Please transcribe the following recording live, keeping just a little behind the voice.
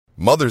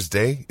Mother's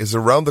Day is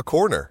around the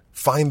corner.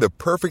 Find the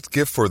perfect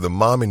gift for the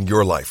mom in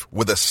your life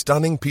with a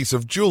stunning piece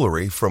of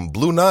jewelry from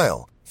Blue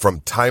Nile.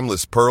 From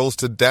timeless pearls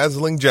to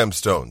dazzling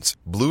gemstones,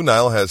 Blue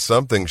Nile has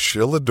something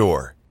she'll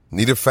adore.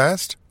 Need it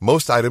fast?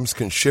 Most items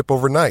can ship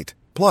overnight.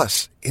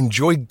 Plus,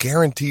 enjoy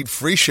guaranteed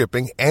free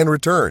shipping and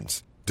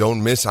returns.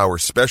 Don't miss our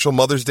special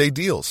Mother's Day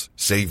deals.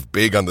 Save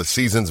big on the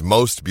season's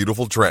most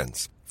beautiful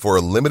trends. For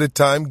a limited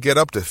time, get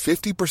up to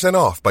 50%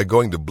 off by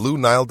going to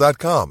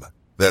BlueNile.com.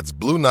 That's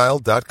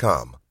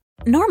BlueNile.com.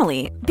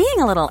 Normally, being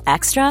a little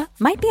extra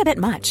might be a bit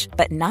much,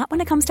 but not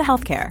when it comes to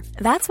healthcare.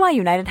 That's why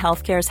United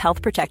Healthcare's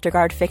Health Protector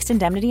Guard fixed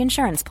indemnity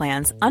insurance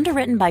plans,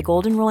 underwritten by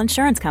Golden Rule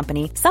Insurance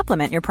Company,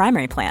 supplement your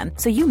primary plan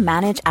so you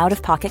manage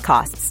out-of-pocket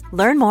costs.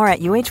 Learn more at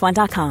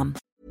UH1.com.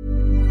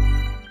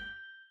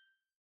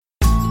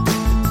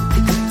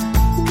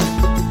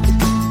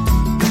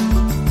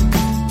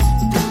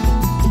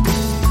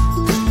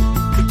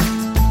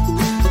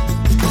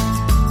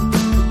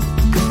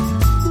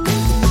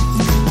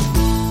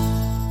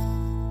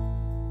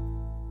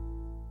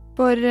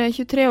 For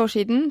 23 år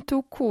siden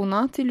tok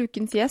kona til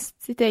ukens gjest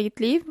sitt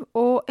eget liv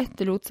og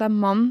etterlot seg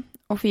mann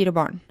og 4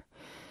 barn.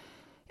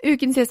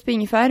 Ukens gjest på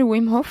Ingefær,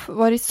 Wim Hof,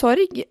 var i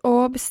sorg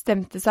og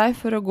bestemte seg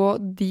for å gå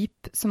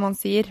deep, som han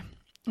sier.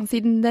 Og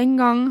siden den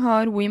gang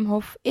har Wim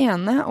Hof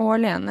ene og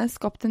alene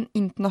skapt en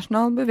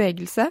internasjonal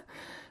bevegelse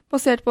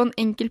basert på en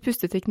enkel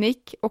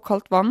pusteteknikk og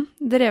kaldt vann,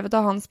 drevet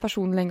av hans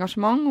personlige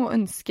engasjement og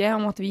ønske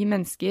om at vi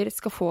mennesker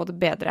skal få det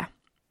bedre.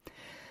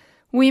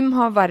 Wim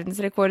har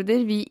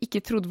verdensrekorder vi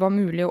ikke trodde var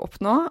mulig å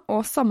oppnå,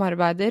 og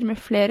samarbeider med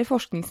flere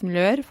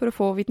forskningsmiljøer for å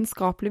få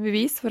vitenskapelig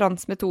bevis for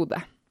hans metode.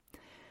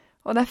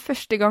 Og det er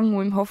første gang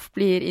Wim Hof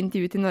blir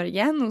intervjuet i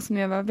Norge, noe som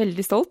gjør meg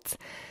veldig stolt,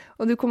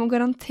 og du kommer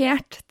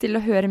garantert til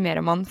å høre mer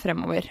om han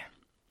fremover.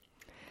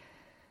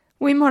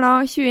 Wim har da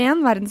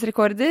 21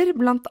 verdensrekorder,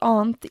 blant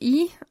annet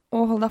i,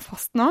 og hold deg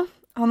fast nå,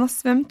 han har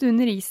svømt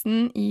under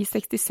isen i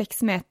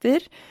 66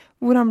 meter,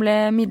 hvor han ble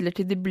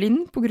midlertidig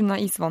blind på grunn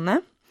av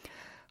isvannet.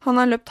 Han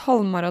har løpt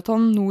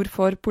halvmaraton nord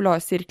for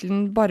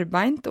polarsirkelen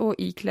barbeint og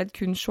ikledd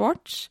kun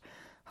shorts.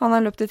 Han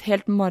har løpt et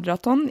helt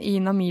maraton i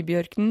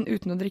Namibjørkenen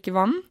uten å drikke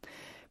vann.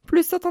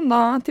 Pluss at han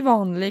da til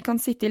vanlig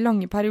kan sitte i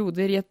lange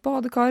perioder i et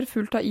badekar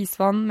fullt av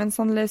isvann mens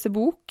han leser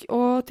bok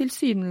og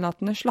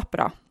tilsynelatende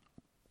slapper av.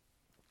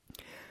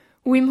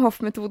 Wim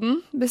Hof-metoden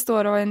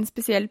består av en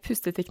spesiell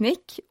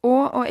pusteteknikk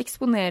og å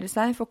eksponere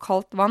seg for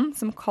kaldt vann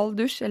som kald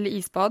dusj eller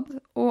isbad,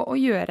 og å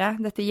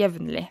gjøre dette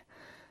jevnlig.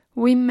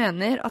 Wim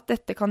mener at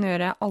dette kan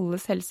gjøre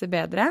alles helse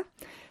bedre,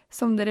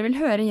 som dere vil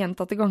høre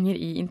gjentatte ganger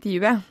i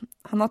intervjuet.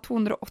 Han har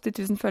 280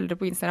 000 følgere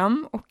på Instagram,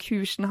 og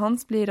kursene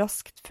hans blir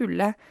raskt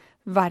fulle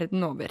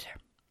verden over.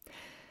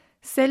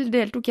 Selv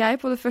deltok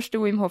jeg på det første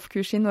Wim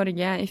Hof-kurset i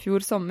Norge i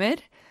fjor sommer.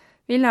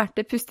 Vi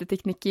lærte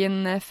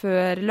pusteteknikken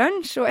før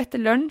lunsj, og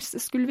etter lunsj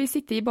skulle vi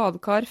sitte i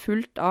badekar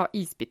fullt av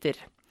isbiter.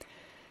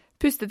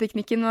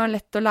 Pusteteknikken var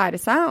lett å lære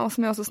seg, og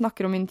som jeg også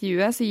snakker om i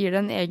intervjuet, så gir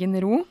det en egen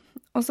ro.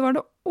 Og så var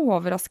det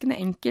overraskende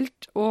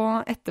enkelt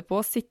å etterpå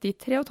sitte i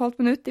 3,5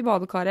 minutter i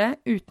badekaret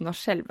uten å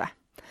skjelve.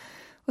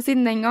 Og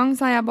siden den gang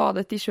så har jeg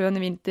badet i sjøen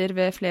i vinter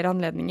ved flere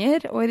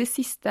anledninger, og i det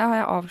siste har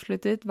jeg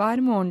avsluttet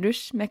hver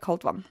morgendusj med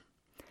kaldt vann.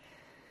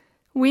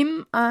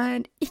 Wim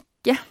er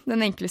ikke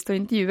den enkleste å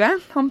intervjue.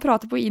 Han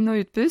prater på inn-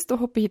 og utpust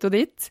og hopper hit og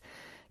dit.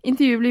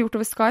 Intervjuet ble gjort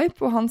over Skype,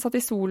 og han satt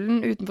i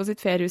solen utenfor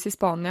sitt feriehus i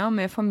Spania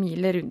med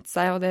familie rundt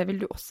seg, og det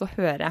vil du også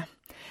høre.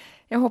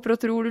 Jeg håper og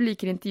tror du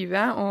liker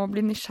intervjuet og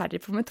blir nysgjerrig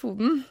på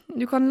metoden.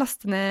 Du kan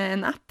laste ned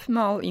en app med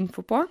all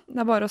info på.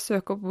 Det er bare å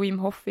søke opp Wim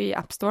Hof i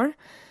App Store.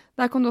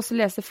 Der kan du også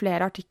lese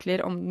flere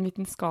artikler om den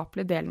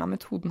vitenskapelige delen av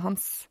metoden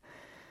hans.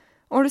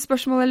 Og har du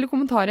spørsmål eller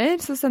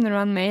kommentarer, så sender du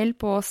en mail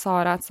på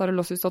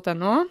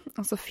sara@saralossus.no,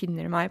 og så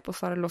finner du meg på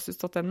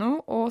saralossus.no,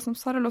 og som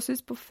Sara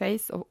Lossus på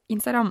Face og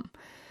Instagram.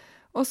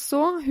 Og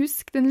så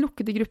husk den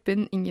lukkede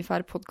gruppen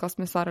Ingefær podcast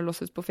med Sara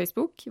Lossus på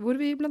Facebook, hvor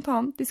vi blant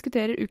annet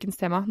diskuterer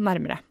ukens tema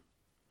nærmere.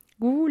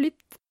 God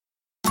lytt!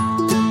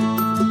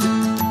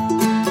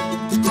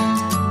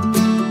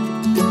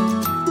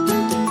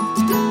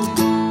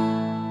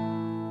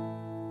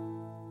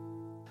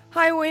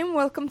 Hi Wim,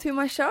 welcome to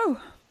my show.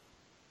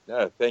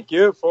 Thank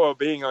you for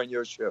being on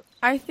your show.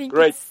 I think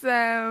Great.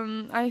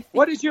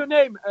 What is your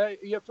name?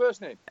 Your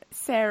first name?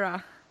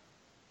 Sarah.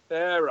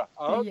 Sarah.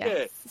 Okay.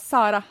 Yes,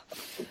 Sara.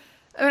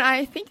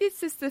 I think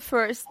this is the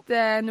first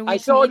Norwegian I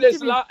saw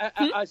this.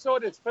 interview. I saw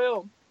this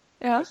film.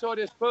 Yeah. I saw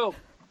this film.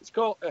 It's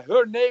called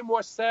Her Name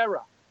Was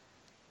Sarah.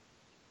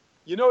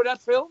 You know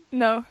that film?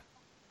 No,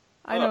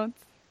 I don't.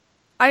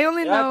 I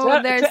only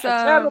know there's a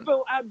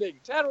terrible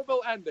ending.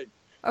 Terrible ending.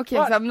 Okay,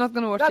 But so I'm not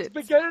gonna watch let's it.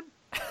 begin.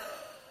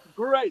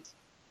 Great.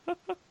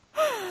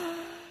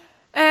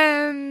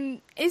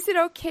 Is it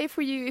okay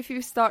for you if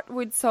you start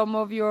with some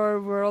of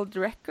your world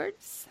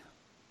records?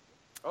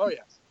 Oh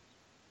yes.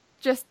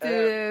 Just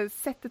to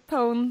set the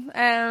tone.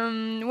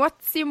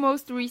 What's your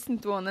most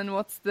recent one and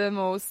what's the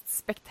most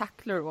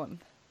spectacular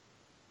one?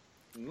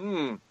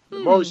 The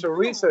most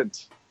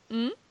recent.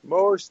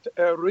 Most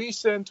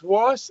recent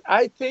was,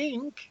 I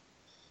think,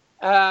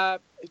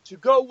 to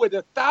go with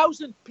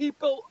 1,000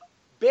 people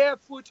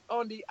barefoot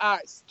on the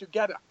ice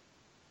together.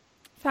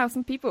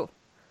 1,000 people.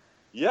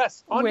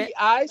 Yes, on Where? the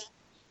ice,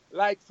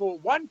 like for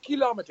 1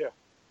 kilometer.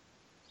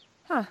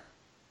 Huh.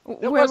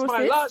 That Where was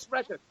my this? last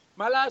record.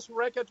 My last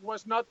record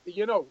was not,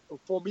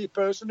 for me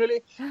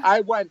personally,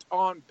 I went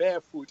on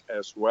barefoot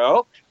as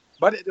well.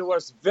 But it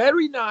was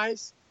very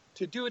nice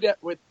to do that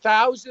with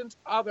thousands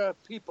other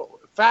people,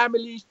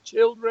 families,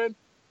 children,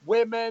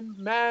 women,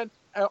 men,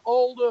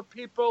 older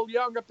people,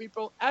 younger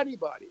people,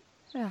 anybody.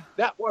 Yeah.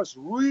 That was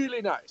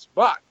really nice.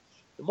 But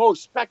the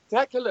most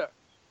spectacular,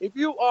 if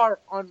you are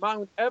on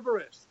Mount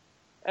Everest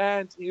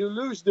and you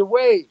lose the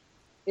way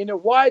in a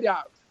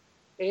whiteout,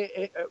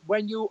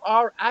 when you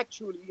are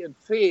actually in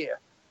fear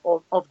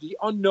of the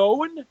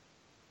unknown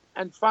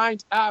and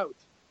find out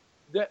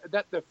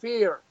that the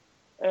fear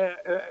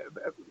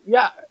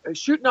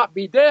should not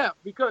be there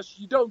because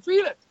you don't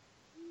feel it.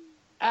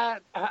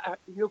 And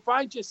you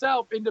find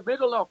yourself in the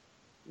middle of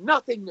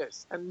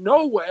nothingness and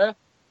nowhere,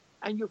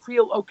 and you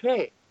feel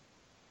okay.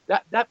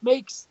 That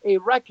makes a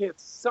record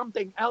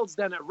something else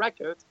than a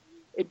record.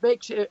 It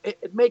makes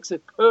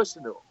it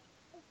personal,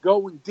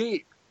 going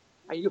deep,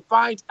 and you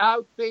find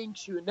out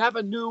things you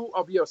never knew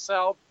of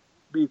yourself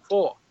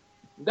before.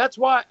 That's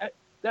why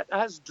that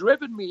has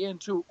driven me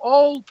into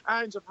all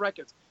kinds of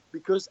records,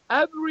 because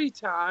every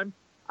time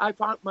I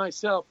found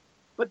myself,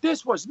 but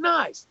this was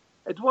nice.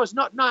 It was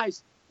not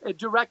nice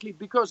directly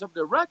because of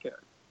the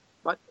record,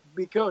 but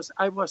because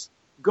I was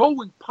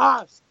going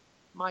past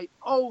my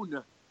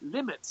own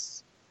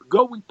limits,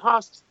 going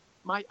past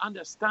my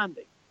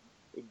understanding,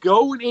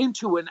 going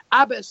into an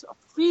abyss of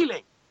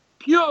feeling,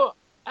 pure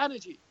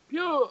energy,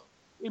 pure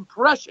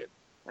impression.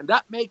 And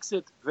that makes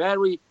it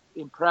very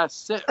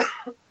impressive.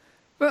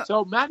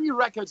 So many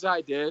records I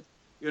did,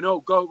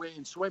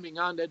 going swimming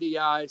under the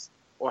ice,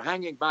 or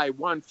hanging by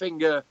one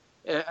finger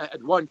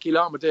at 1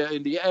 kilometer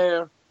in the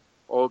air,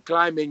 or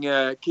climbing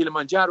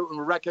Kilimanjaro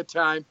in record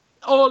time,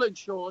 all in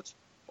shorts,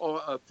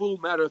 or a full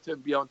marathon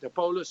beyond the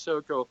polar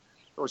circle,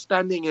 or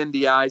standing in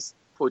the ice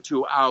for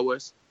 2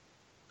 hours.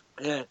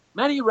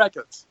 Many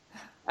records.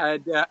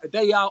 And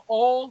they are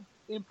all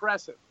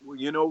impressive.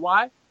 You know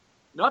why?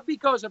 Not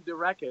because of the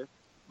record,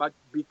 but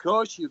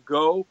because you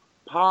go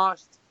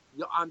past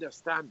your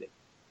understanding.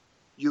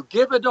 You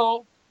give it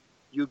all,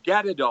 you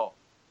get it all.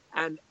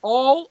 And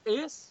all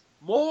is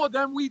more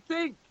than we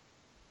think.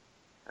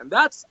 And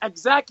that's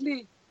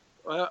exactly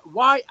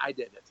why I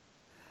did it.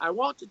 I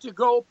wanted to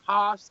go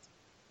past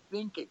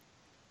thinking,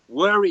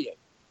 worrying,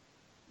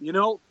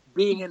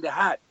 being in the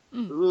head,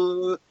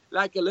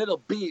 like a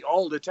little bee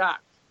all the time.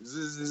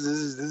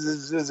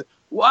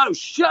 Wow,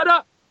 shut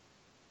up.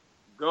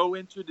 Go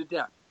into the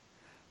depth.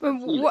 But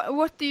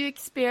what do you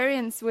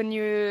experience when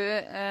you,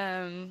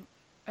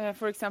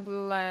 for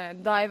example,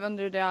 dive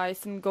under the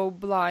ice and go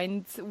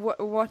blind?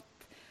 What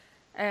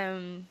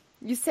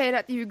you say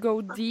that you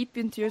go deep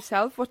into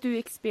yourself. What do you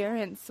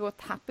experience?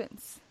 What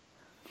happens?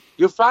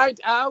 You find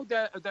out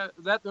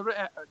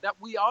that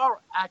we are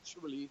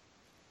actually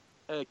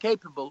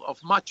capable of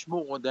much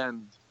more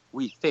than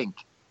we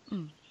think.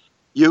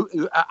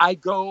 I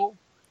go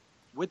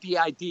with the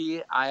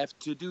idea I have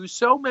to do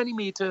so many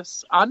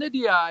meters under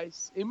the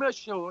ice in my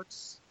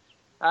shorts.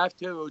 I have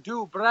to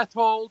do breath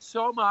hold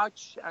so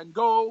much and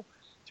go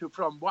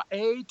from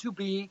A to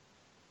B.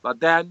 But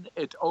then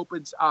it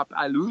opens up.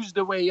 I lose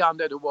the way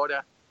under the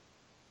water.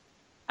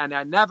 And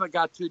I never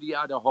got to the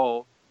other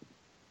hole.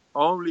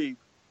 Only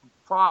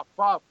far,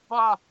 far,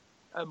 far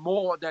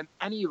more than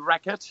any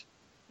record.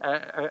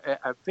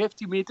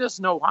 50 meters,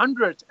 no,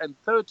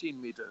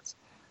 113 meters.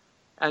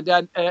 And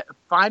then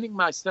finding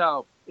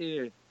myself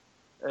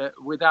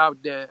without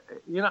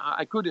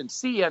I couldn't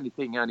see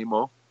anything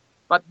anymore.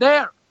 But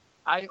there,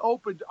 I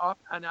opened up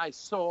and I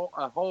saw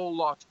a whole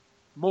lot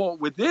more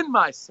within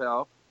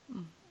myself,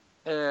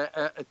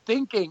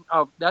 thinking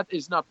of that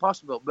is not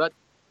possible. But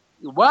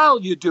while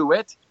you do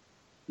it,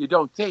 you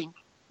don't think,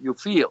 you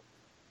feel.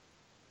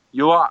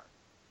 You are.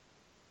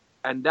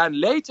 And then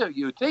later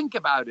you think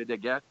about it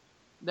again.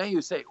 Then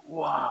you say,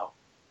 wow,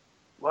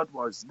 what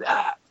was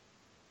that?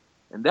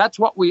 And that's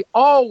what we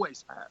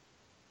always have.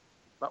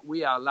 But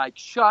we are like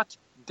shut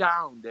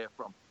down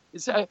therefrom.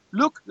 It's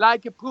look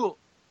like a pool.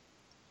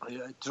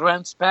 A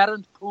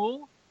transparent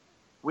pool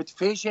with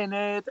fish in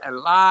it and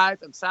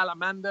life and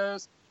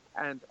salamanders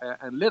and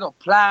little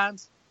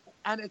plants.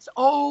 And it's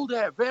all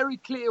there, very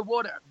clear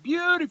water,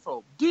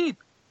 beautiful,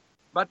 deep.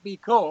 But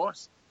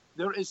because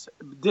there is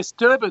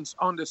disturbance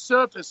on the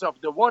surface of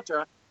the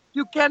water,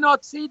 you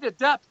cannot see the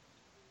depth.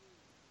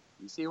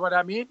 You see what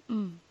I mean?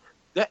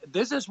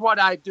 This is what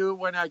I do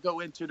when I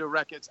go into the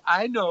records.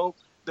 I know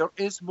there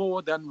is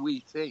more than we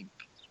think.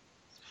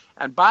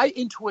 And by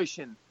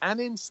intuition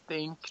and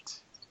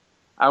instinct,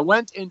 I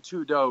went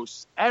into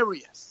those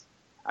areas.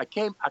 I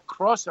came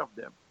across of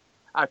them.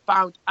 I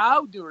found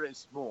out there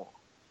is more.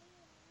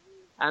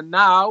 And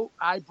now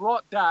I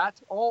brought that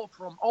all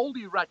from all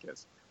the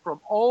records, from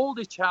all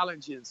the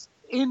challenges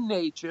in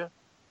nature.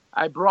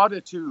 I brought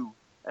it to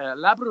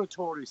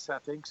laboratory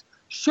settings,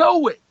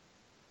 showing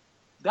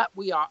that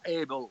we are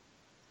able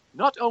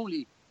not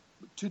only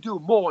to do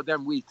more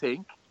than we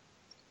think,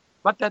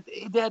 but that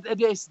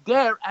it is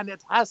there and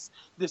it has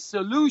the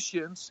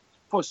solutions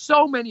for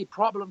so many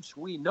problems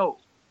we know.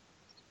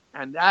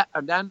 And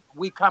then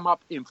we come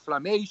up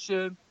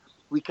inflammation,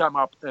 we come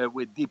up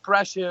with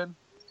depression.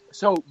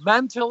 So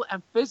mental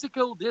and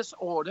physical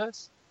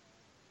disorders,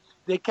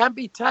 they can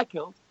be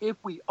tackled if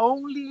we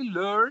only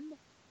learn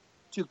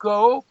to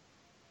go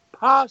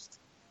past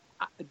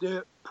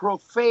the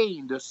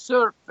profane, the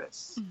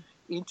surface,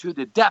 into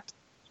the depth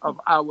of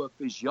our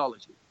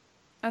physiology.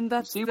 And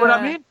that's See what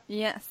I mean?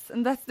 Yes,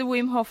 and that's the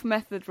Wim Hof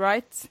method,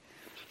 right?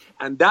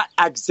 And that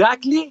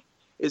exactly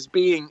is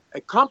being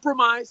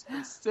compromised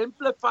and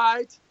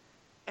simplified,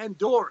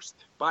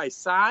 endorsed by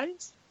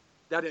science,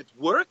 that it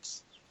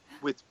works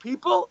with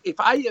people. If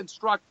I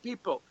instruct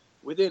people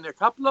within a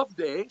couple of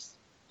days,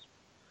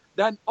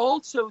 then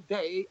also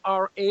they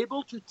are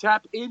able to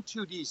tap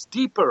into these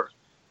deeper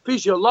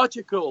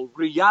physiological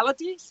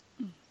realities,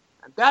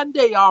 and then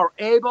they are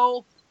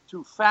able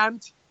to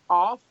fend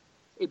off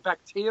a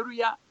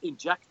bacteria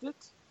injected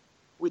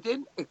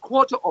within a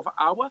quarter of an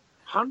hour,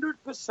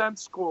 100%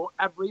 score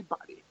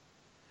everybody.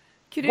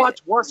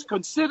 What was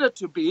considered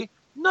to be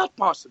not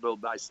possible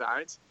by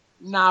science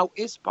now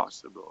is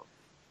possible.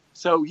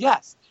 So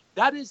yes,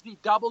 that is the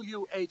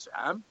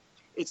WHM.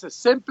 It's a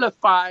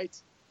simplified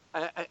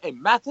a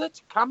method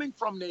coming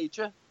from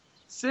nature,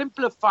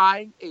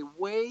 simplifying a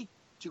way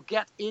to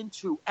get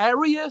into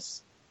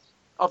areas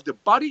of the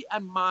body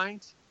and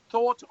mind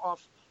thought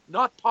of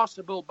not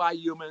possible by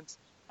humans,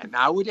 and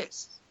now it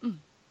is.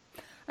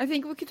 I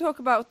think we could talk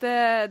about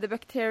the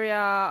bacteria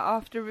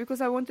after,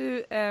 because I want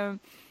to...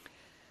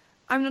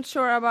 I'm not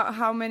sure about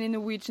how many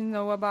Norwegians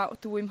know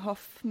about the Wim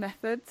Hof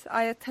method.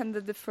 I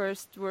attended the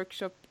first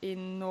workshop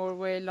in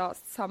Norway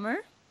last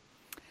summer.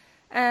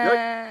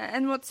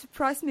 And what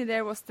surprised me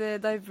there was the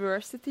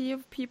diversity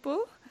of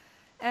people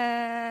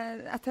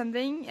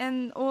attending,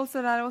 and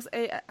also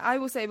that I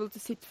was able to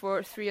sit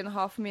for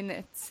 3.5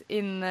 minutes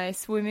in a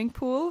swimming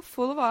pool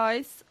full of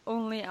ice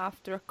only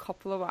after a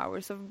couple of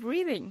hours of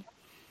breathing.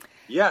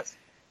 Yes.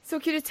 So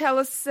could you tell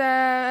us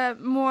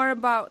more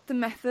about the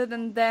method,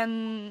 and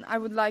then I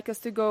would like us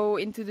to go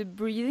into the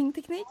breathing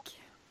technique?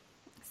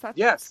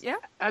 Yes. Yeah.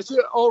 As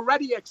you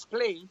already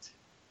explained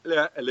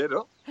a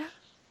little,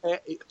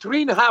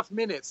 3.5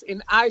 minutes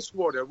in ice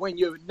water when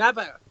you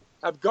never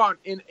have gone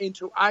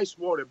into ice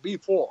water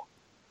before,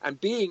 and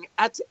being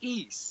at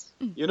ease,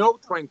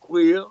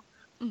 tranquil,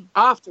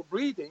 after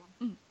breathing,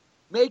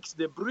 makes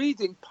the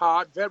breathing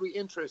part very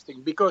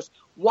interesting, because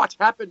what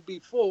happened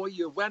before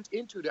you went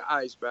into the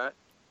ice bath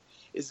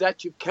is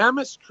that your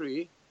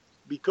chemistry,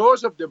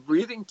 because of the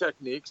breathing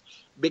techniques,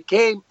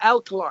 became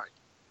alkaline.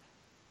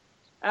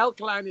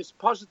 Alkaline is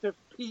positive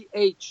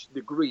pH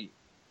degree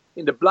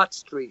in the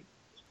bloodstream.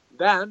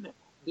 Then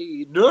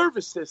the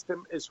nervous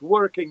system is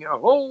working a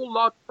whole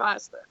lot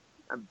faster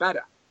and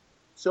better.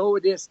 So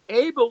it is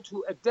able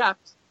to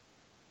adapt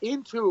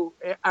into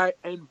an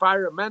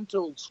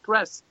environmental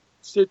stress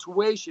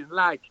situation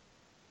like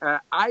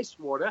ice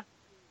water,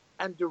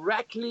 and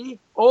directly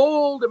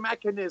all the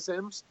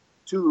mechanisms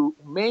to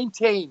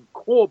maintain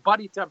core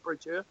body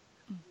temperature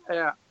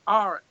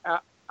are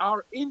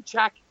in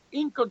check,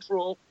 in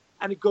control,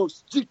 and it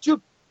goes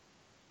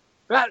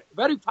very,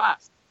 very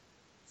fast.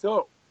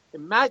 So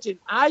imagine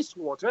ice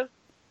water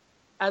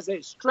as a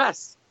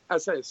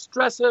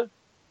stressor,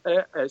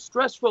 a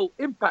stressful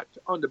impact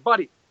on the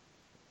body.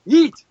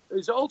 Heat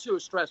is also a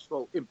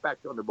stressful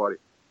impact on the body.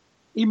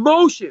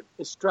 Emotion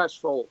is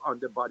stressful on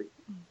the body.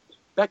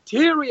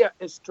 Bacteria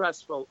is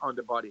stressful on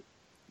the body.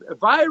 A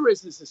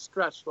virus is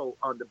stressful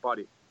on the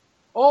body.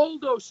 All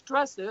those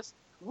stresses,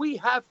 we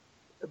have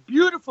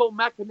beautiful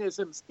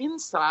mechanisms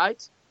inside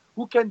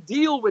who can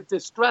deal with the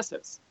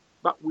stresses,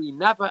 but we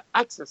never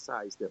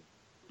exercise them.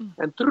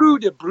 And through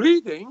the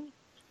breathing,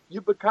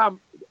 you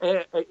become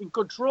in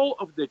control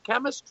of the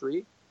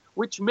chemistry,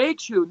 which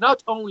makes you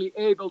not only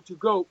able to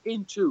go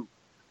into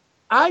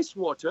ice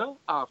water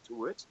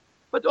afterwards,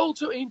 but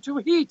also into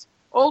heat,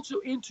 also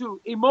into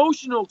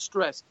emotional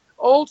stress,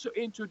 also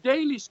into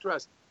daily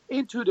stress,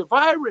 into the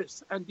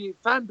virus and the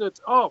fended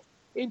off,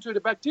 into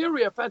the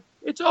bacteria.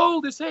 It's all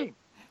the same.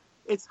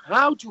 It's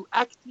how to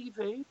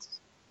activate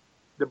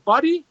the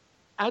body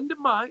and the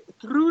mind,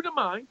 through the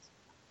mind,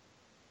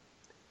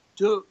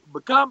 to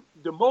become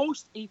the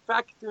most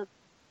effective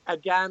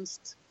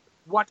against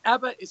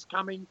whatever is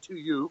coming to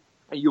you,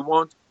 and you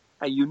want,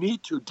 and you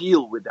need to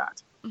deal with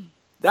that.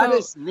 That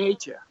is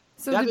nature.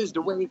 That is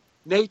the way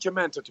nature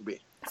meant it to be.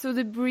 So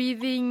the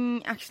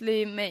breathing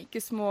actually makes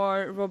us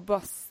more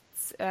robust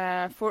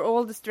for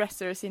all the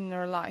stressors in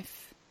our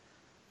life.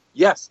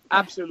 Yes,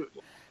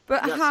 absolutely.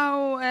 But yes.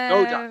 How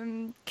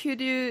could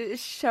you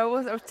show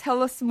us or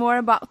tell us more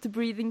about the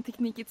breathing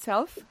technique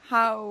itself?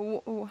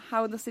 How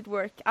does it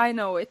work? I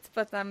know it,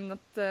 but I'm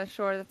not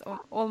sure that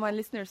all my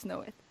listeners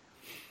know it.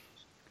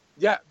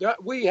 Yeah,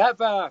 we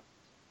have a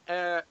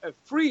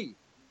free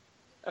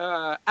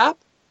app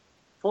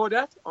for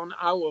that on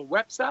our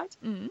website.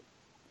 Mm-hmm.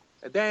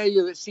 There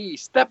you see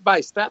step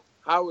by step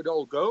how it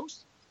all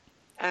goes.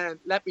 And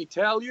let me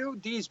tell you,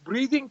 these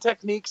breathing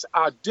techniques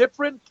are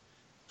different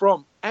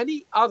from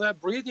any other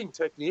breathing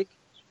technique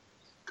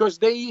because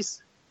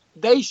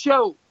they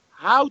show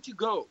how to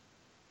go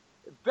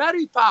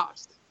very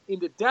fast in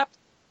the depth,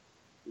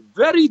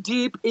 very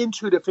deep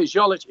into the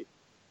physiology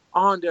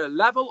on the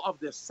level of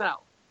the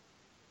cell.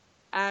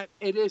 And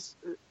it is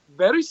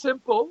very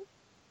simple,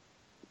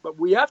 but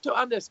we have to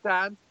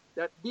understand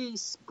that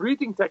these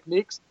breathing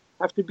techniques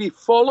have to be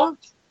followed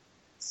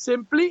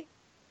simply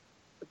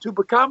to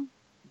become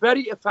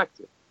very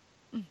effective.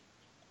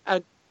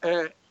 And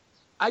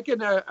I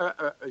can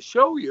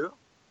show you,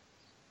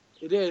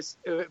 it is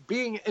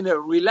being in a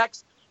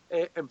relaxed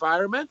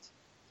environment.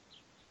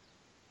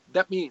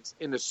 That means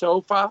on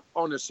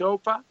a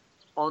sofa,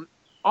 on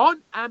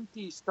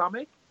empty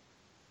stomach,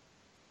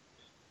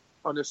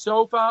 on a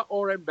sofa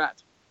or in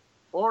bed,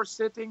 or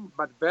sitting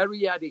but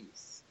very at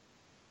ease.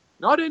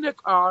 Not in a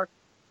car,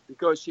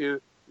 because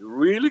you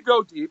really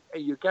go deep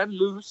and you can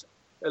lose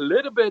a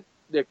little bit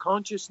the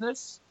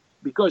consciousness,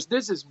 because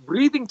this is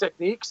breathing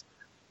techniques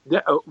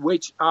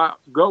which are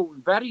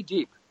going very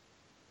deep.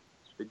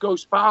 It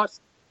goes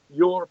past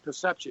your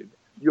perception,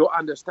 your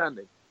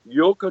understanding,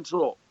 your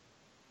control.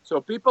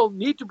 So people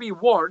need to be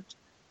warned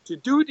to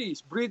do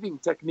these breathing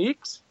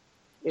techniques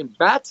in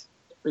bed,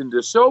 in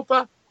the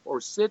sofa, or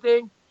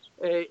sitting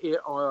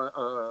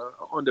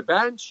on the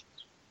bench,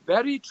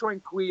 very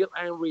tranquil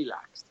and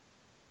relaxed.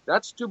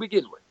 That's to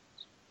begin with.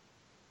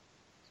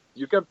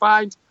 You can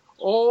find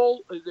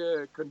all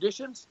the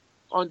conditions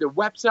on the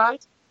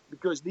website,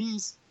 because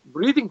these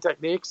breathing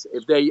techniques,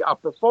 if they are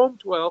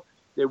performed well,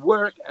 they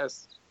work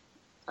as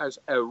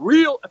a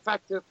real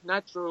effective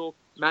natural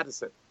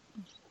medicine.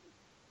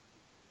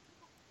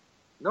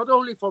 Not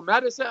only for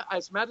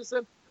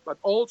medicine, but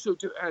also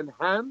to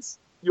enhance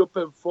your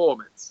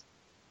performance.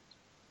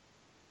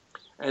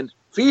 And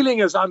feeling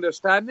is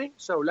understanding,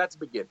 so let's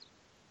begin.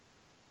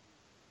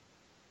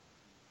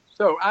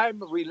 So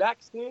I'm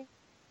relaxed here.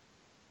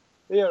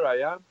 Here I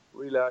am,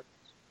 relaxed.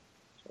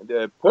 And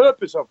the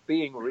purpose of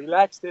being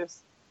relaxed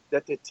is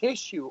that the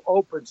tissue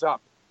opens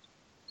up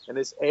and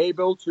is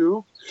able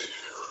to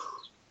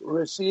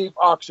receive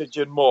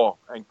oxygen more.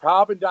 And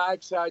carbon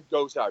dioxide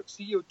goes out.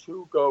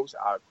 CO2 goes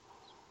out.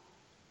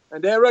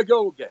 And there I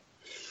go again.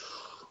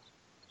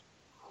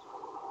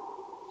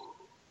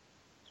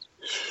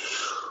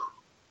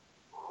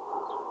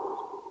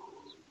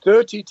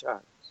 "30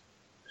 times.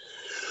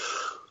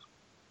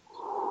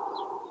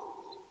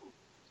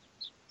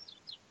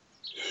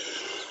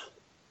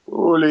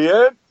 Fully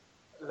in,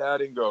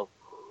 letting go.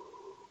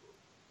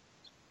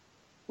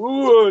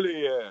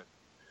 Fully in,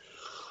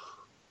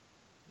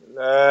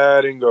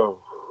 letting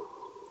go.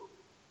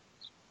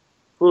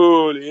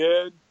 Fully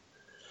in,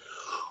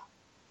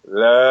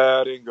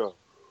 letting go."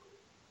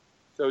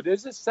 So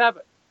this is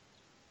 7.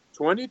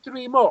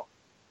 23 more.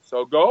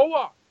 So go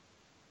on.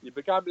 You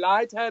become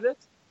lightheaded,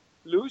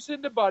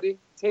 loosen the body,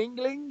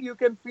 tingling you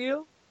can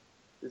feel.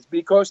 It's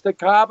because the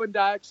carbon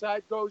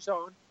dioxide goes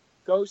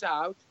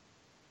out.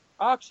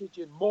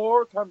 Oxygen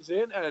more comes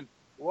in, and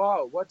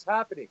wow, what's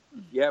happening?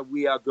 Yeah,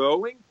 we are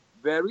going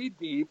very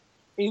deep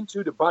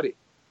into the body.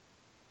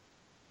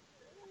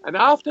 And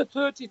after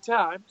 30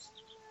 times,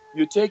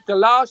 you take the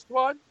last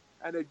one,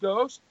 and it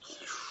goes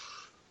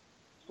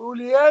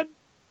fully in,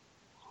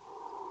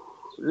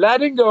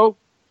 letting go.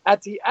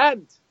 At the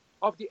end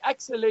of the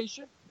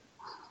exhalation,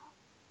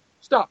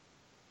 stop.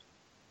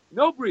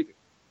 No breathing.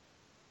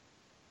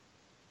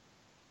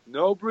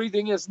 No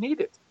breathing is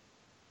needed.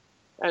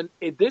 And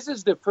if this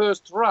is the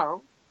first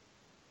round,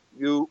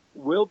 you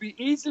will be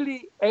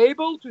easily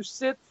able to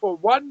sit for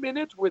 1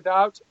 minute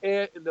without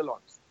air in the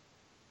lungs.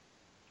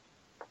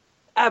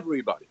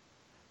 Everybody.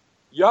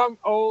 Young,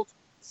 old,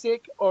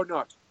 sick or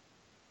not.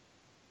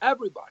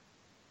 Everybody.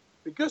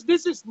 Because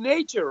this is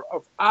nature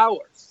of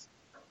ours.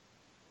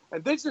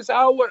 And this is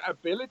our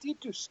ability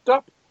to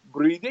stop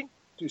breathing,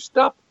 to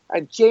stop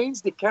and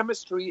change the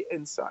chemistry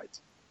inside.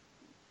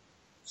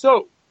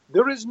 So,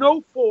 there is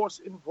no force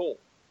involved.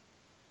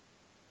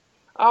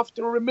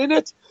 After a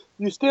minute,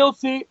 you still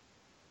see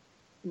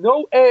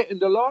no air in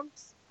the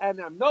lungs, and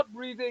I'm not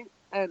breathing,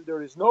 and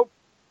there is no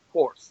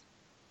force.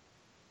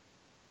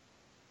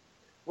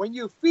 When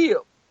you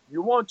feel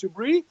you want to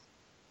breathe,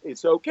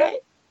 it's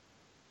okay.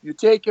 You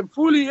take him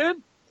fully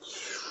in,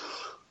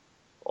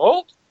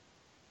 hold,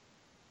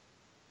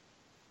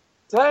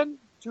 10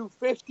 to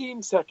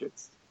 15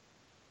 seconds.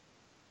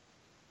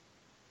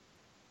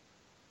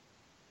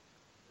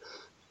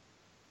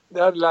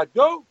 Then let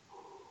go.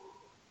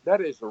 That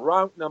is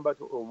round number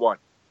 1.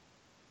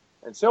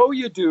 And so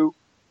you do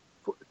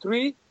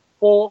 3,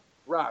 4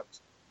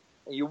 rounds.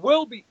 And you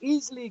will be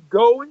easily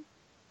going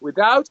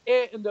without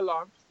air in the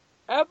lungs.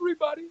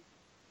 Everybody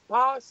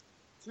past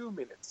 2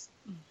 minutes.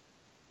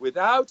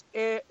 Without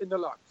air in the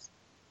lungs.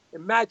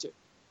 Imagine.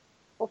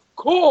 Of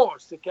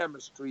course the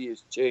chemistry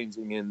is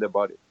changing in the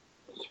body.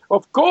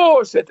 Of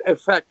course it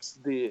affects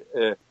the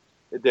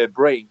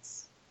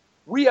brains.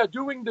 We are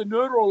doing the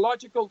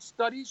neurological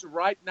studies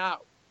right now.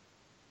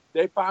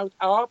 They found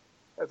out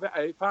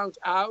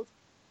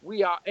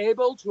we are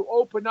able to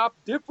open up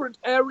different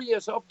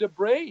areas of the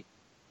brain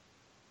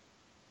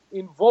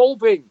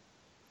involving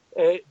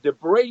the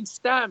brain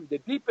stem, the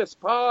deepest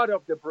part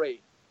of the brain,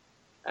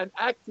 and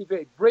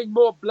activate, bring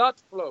more blood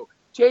flow,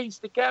 change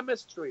the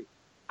chemistry,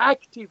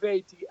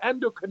 activate the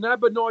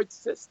endocannabinoid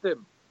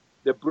system,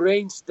 the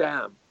brain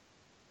stem.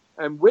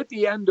 And with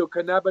the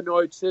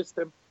endocannabinoid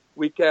system,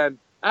 we can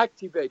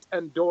activate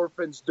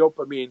endorphins,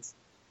 dopamines,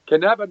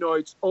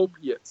 cannabinoids,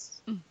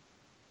 opiates.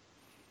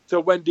 So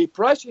when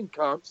depression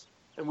comes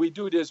and we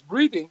do this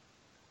breathing,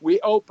 we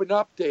open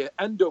up the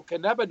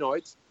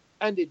endocannabinoids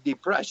and the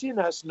depression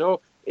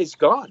is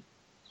gone.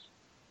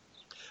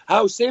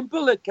 How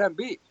simple it can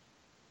be.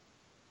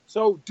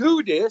 So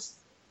do this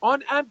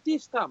on empty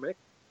stomach,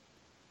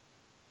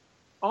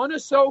 on a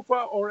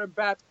sofa or in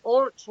bed,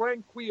 or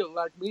tranquil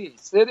like me,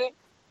 sitting,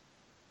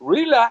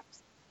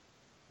 relax,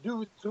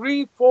 do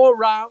 3-4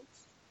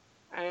 rounds,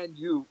 and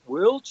you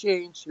will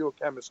change your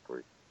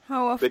chemistry.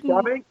 How often?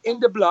 Becoming in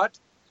the blood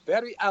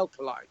very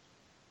alkaline.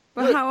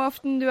 But Good. how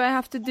often do I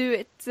have to do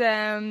it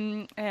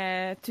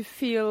to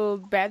feel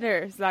better?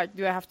 It's like,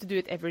 do I have to do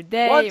it every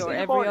day Once or in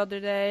the every morning. other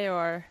day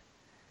or?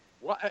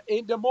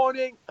 In the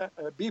morning,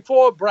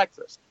 before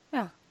breakfast.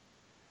 Yeah.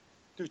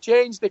 To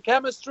change the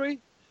chemistry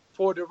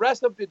for the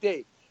rest of the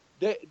day.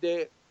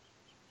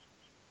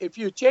 If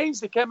you change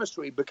the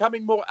chemistry,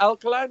 becoming more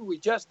alkaline, we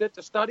just did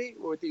the study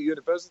with the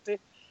university,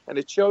 and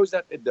it shows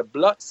that the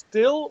blood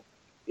still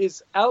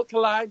is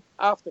alkaline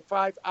after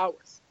 5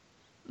 hours.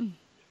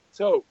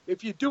 So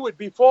if you do it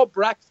before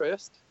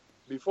breakfast,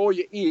 before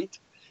you eat,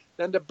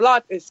 then the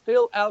blood is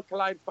still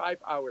alkaline 5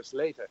 hours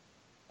later.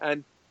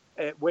 And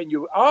when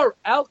you are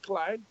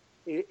alkaline,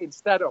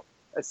 instead of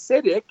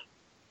acidic,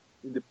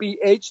 in the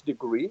pH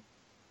degree,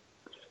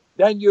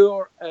 then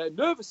your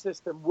nervous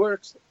system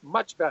works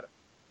much better.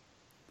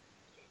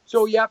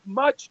 So you have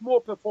much more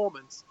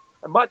performance,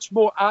 a much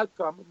more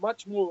outcome,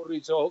 much more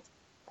result,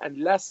 and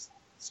less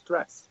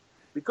stress.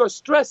 Because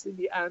stress in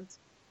the end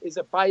is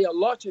a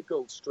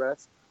biological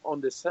stress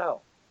on the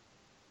cell.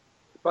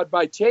 But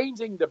by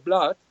changing the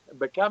blood and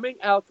becoming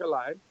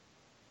alkaline,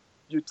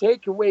 you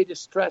take away the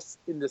stress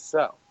in the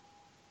cell.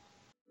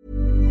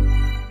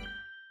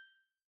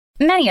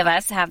 Many of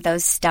us have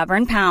those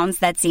stubborn pounds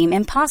that seem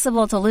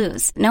impossible to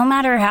lose, no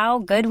matter how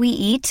good we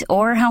eat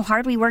or how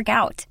hard we work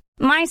out.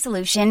 My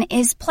solution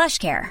is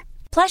PlushCare.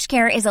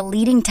 PlushCare is a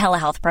leading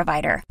telehealth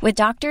provider with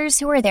doctors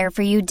who are there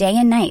for you day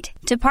and night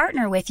to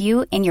partner with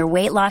you in your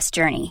weight loss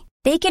journey.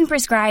 They can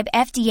prescribe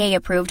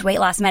FDA-approved weight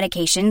loss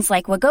medications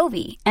like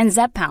Wegovy and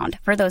Zepbound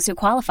for those who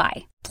qualify.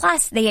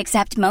 Plus, they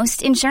accept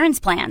most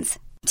insurance plans.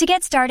 To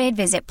get started,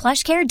 visit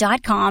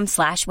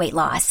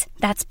plushcare.com/weightloss.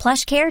 That's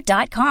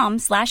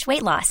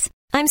plushcare.com/weightloss.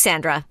 I'm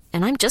Sandra,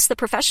 and I'm just the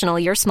professional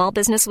your small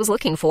business was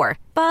looking for.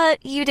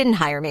 But you didn't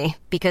hire me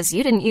because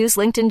you didn't use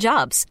LinkedIn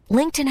Jobs.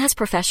 LinkedIn has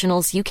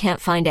professionals you can't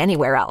find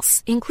anywhere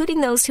else,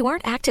 including those who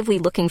aren't actively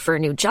looking for a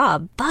new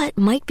job, but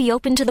might be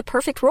open to the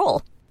perfect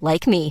role,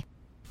 like me.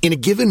 In a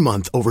given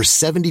month, over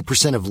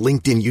 70% of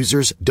LinkedIn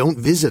users don't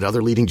visit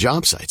other leading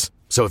job sites.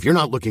 So if you're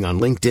not looking on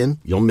LinkedIn,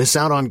 you'll miss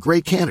out on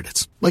great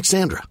candidates like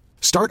Sandra.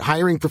 Start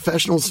hiring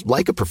professionals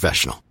like a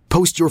professional.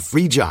 Post your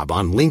free job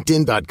on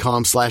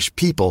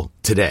linkedin.com/people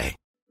today.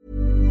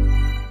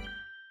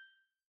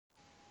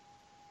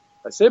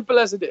 As simple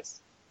as it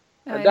is.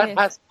 And It that is.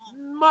 has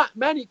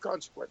many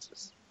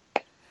consequences.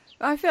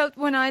 I felt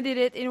when I did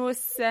it, it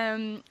was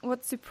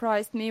what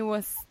surprised me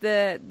was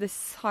the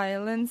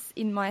silence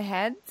in my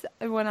head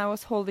when I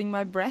was holding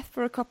my breath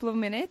for a couple of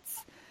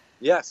minutes.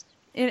 Yes.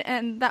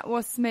 And that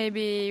was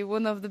maybe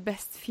one of the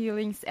best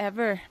feelings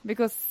ever,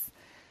 because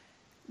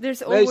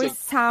there's Amazing. always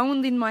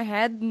sound in my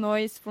head,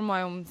 noise from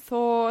my own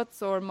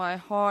thoughts or my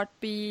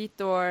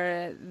heartbeat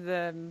or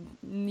the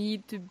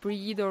need to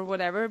breathe or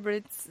whatever, but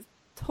it's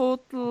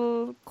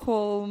total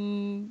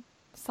calm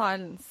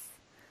silence.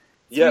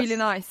 It's Yes. really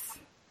nice.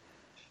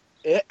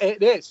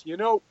 It is,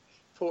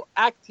 for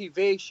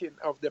activation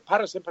of the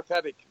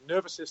parasympathetic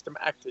nervous system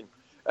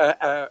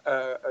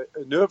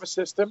nervous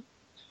system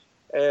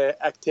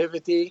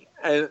activity.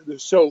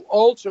 And so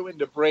also in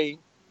the brain,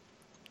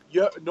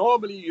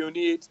 normally you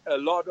need a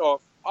lot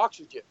of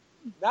oxygen.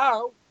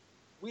 Now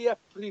we have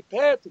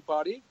prepared the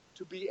body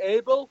to be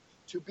able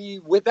to be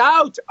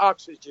without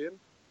oxygen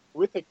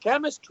with the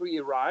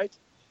chemistry right.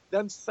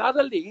 Then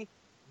suddenly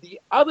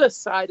the other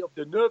side of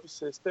the nervous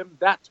system,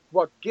 that's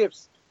what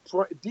gives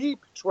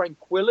deep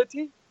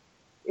tranquility,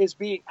 is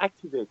being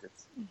activated,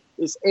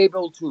 is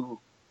able to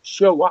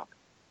show up,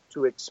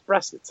 to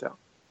express itself.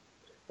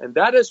 And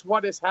that is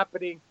what is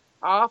happening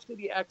after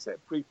the exhale,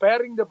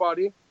 preparing the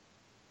body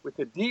with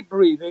the deep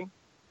breathing,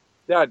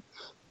 then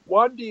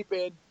one deep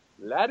in,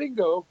 letting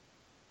go,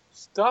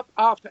 stop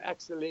after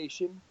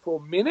exhalation for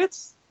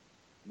minutes,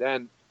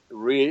 then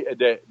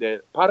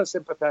the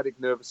parasympathetic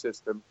nervous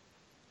system,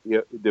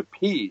 the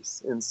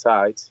peace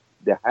inside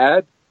the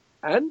head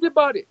and the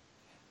body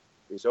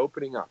is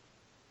opening up.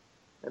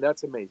 And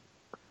that's amazing.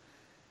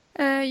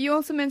 You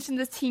also mentioned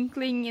the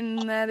tinkling in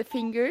the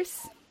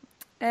fingers.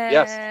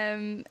 Yes.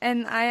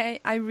 And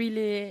I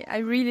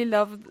really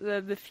love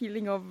the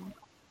feeling of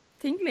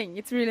tingling.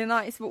 It's really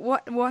nice.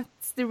 But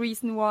what's the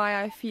reason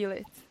why I feel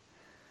it?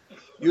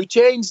 You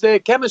change the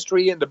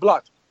chemistry in the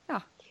blood.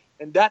 Yeah.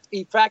 And that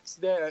affects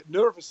the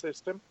nervous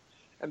system,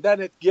 and then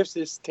it gives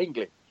this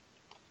tingling.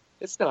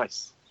 It's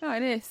nice. Oh,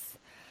 it is.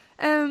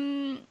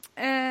 I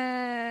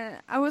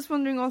was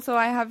wondering also,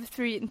 I have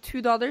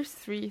two daughters,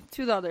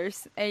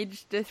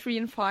 aged 3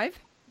 and 5.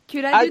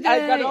 Could I do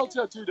I got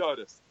also 2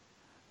 daughters.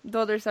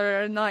 Daughters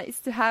are nice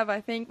to have,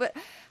 I think. But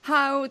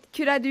how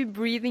could I do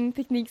breathing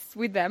techniques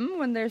with them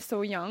when they're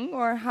so young,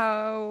 or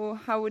how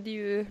would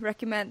you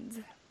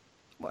recommend?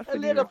 What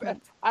would you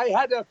recommend? I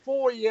had a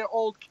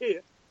 4-year-old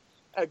kid,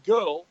 a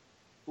girl,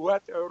 who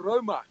had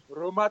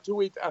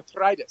rheumatoid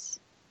arthritis.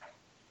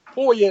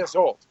 4 years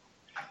old,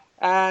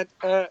 and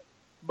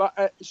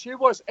but she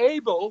was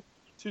able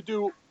to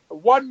do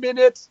 1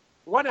 minute,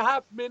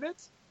 1.5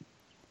 minutes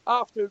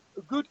after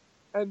a good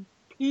and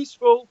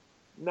peaceful,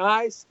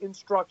 nice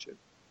instruction.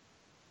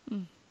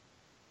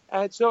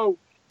 And so,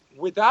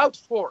 without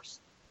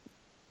force,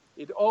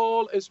 it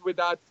all is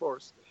without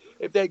force.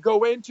 If they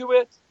go into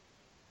it,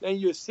 then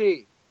you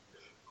see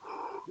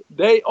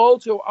they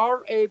also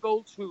are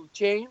able to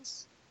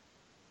change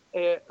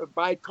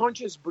by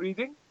conscious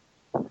breathing.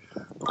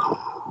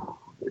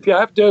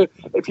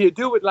 If you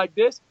do it like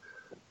this,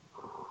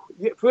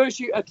 first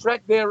you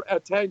attract their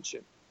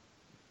attention.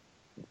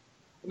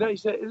 And then you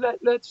say,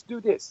 let's do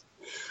this.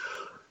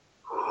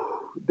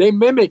 They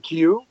mimic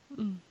you.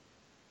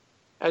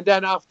 And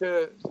then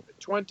after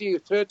 20 or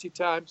 30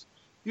 times,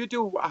 you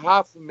do a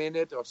half a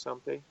minute or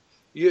something.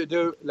 You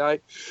do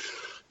like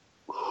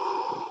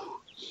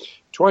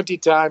 20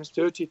 times,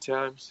 30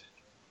 times.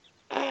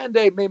 And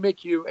they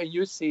mimic you and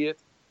you see it.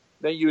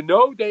 Then you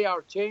know they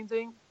are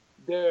changing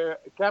the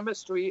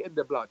chemistry in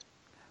the blood.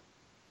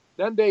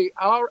 Then they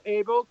are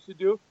able to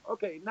do,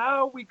 okay,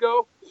 now we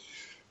go.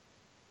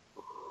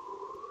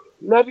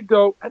 Let it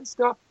go and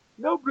stop.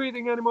 No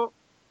breathing anymore.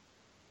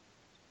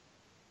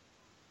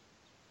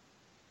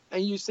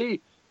 And you see,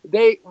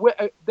 they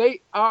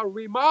are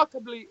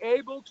remarkably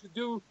able to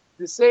do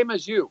the same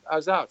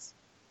as us.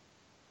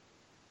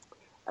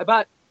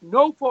 But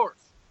no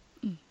force.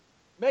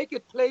 Make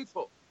it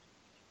playful.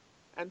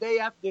 And they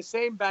have the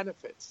same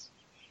benefits.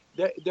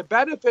 The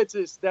benefits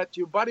is that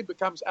your body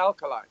becomes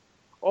alkaline.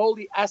 All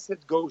the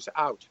acid goes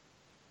out.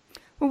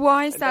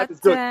 Why is that?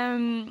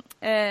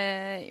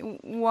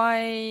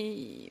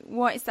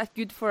 Why is that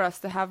good for us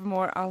to have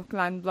more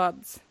alkaline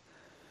bloods?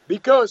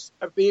 Because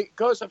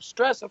of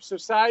stress of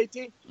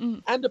society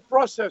and the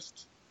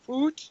processed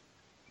food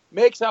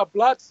makes our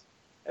blood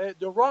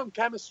the wrong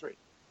chemistry.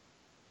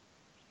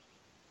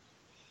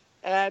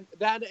 And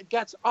then it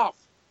gets off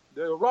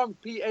the wrong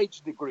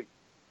pH degree.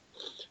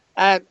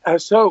 And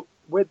so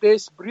with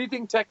this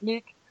breathing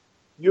technique,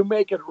 you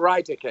make it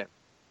right again.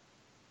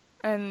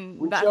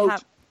 And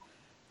that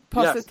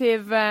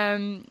positive,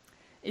 yes.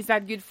 Is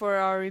that good for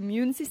our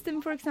immune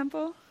system, for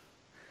example?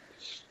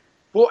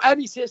 For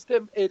any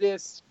system, it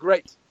is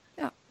great.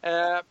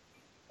 Yeah.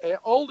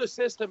 All the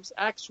systems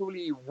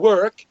actually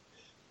work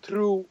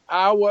through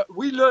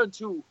we learn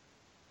to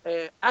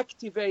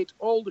activate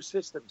all the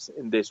systems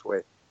in this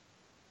way.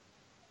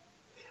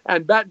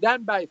 And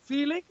then by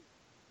feeling,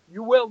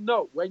 you will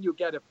know when you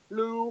get a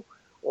flu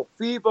or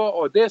fever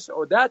or this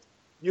or that,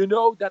 you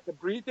know that the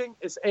breathing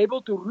is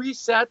able to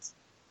reset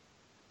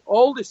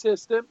all the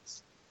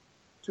systems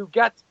to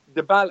get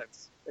the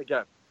balance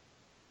again.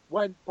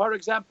 When, for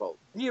example,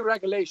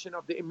 deregulation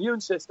of the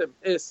immune system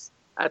is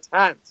at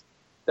hand,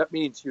 that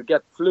means you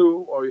get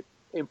flu or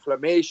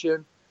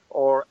inflammation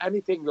or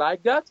anything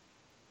like that,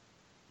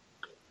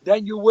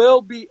 then you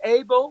will be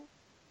able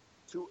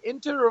to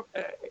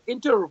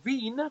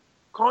intervene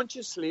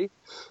consciously.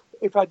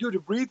 If I do the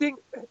breathing,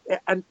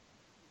 and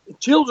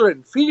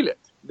children feel it,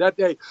 that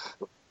they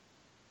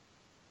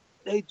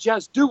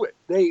just do it.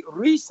 They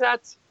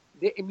reset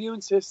the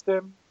immune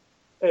system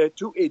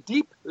to a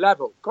deep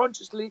level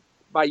consciously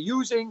by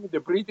using the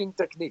breathing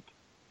technique.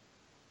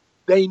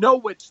 They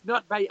know it's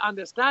not by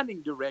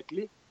understanding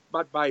directly,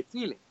 but by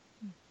feeling.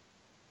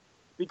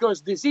 Because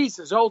disease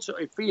is also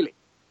a feeling.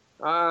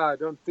 I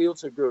don't feel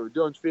so good,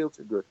 don't feel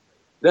so good.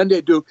 Then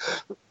they do,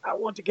 I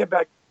want to get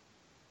back.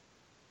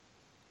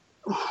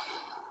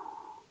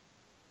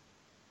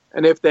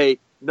 And if they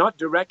not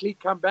directly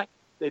come back,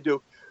 they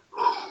do.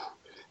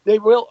 They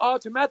will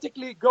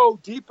automatically go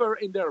deeper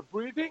in their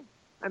breathing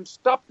and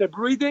stop the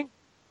breathing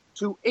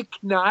to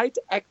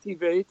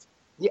activate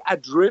the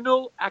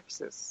adrenal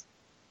axis.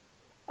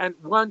 And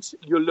once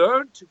you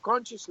learn to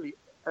consciously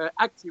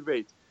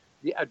activate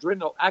the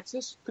adrenal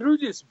axis through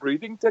this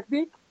breathing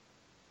technique,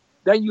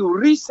 then you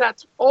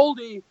reset all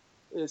the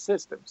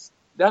systems.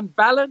 Then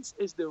balance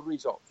is the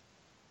result.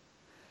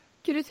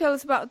 Could you tell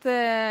us about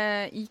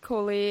the E.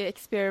 coli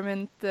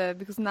experiment?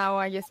 Because now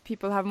I guess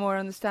people have more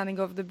understanding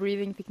of the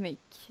breathing technique.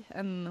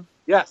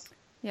 Yes.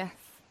 Yes.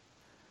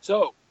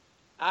 So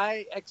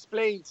I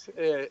explained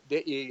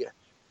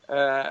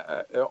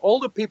all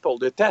the people,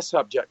 the test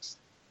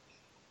subjects,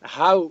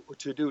 how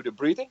to do the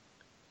breathing.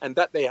 and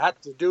that they had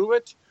to do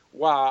it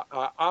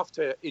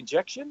after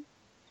injection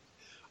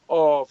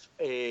of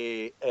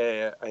a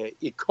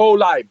E.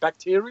 coli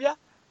bacteria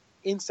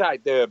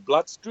inside the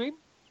bloodstream,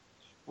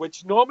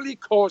 which normally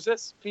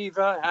causes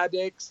fever,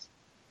 headaches,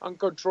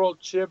 uncontrolled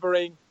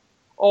shivering,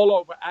 all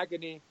over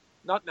agony.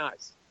 Not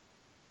nice.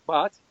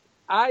 But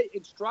I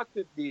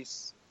instructed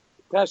these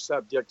test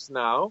subjects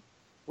now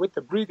with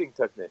the breathing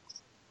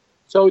techniques.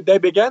 So they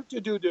began to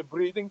do the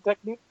breathing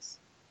techniques.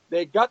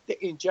 They got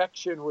the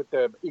injection with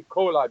the E.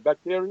 coli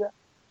bacteria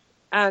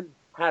and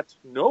had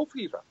no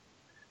fever,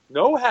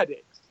 no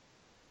headaches,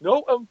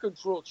 no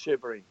uncontrolled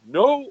shivering,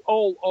 no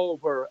all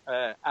over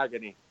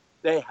agony.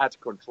 They had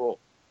control.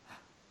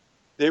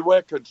 They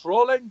were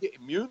controlling the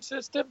immune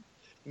system,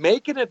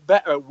 making it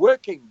better,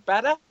 working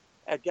better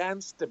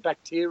against the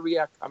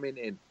bacteria coming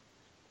in.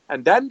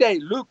 And then they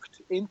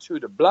looked into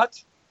the blood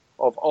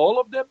of all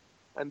of them,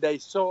 and they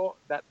saw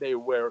that they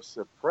were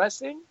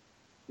suppressing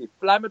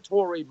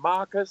inflammatory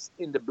markers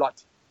in the blood.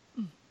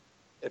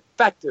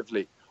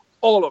 Effectively,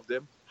 all of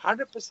them,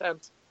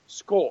 100%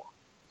 score.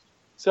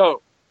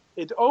 So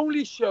it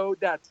only showed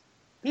that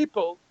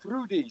people,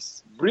 through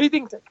these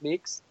breathing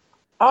techniques,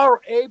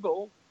 are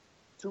able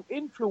to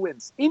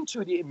influence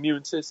into the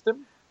immune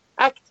system,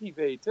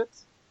 activate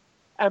it,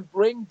 and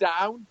bring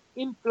down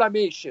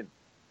inflammation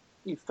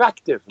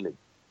effectively.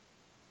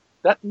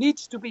 That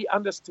needs to be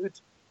understood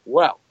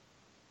well.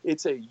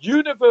 It's a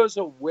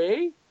universal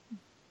way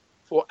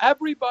for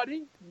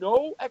everybody,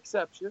 no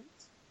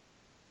exceptions,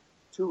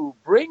 to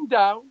bring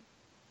down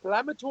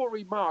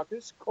inflammatory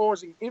markers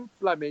causing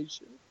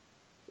inflammation.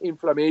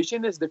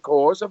 Inflammation is the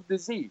cause of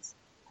disease.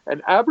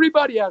 And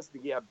everybody has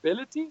the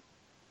ability,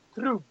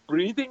 through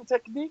breathing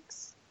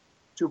techniques,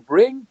 to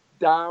bring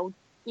down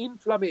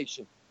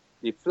inflammation,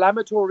 the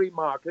inflammatory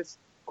markers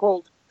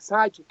called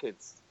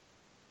cytokines.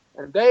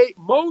 And they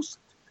most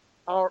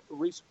are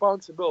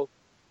responsible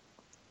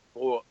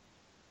for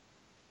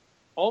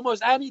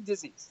almost any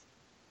disease.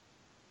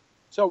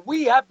 So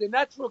we have the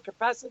natural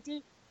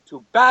capacity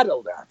to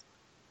battle that.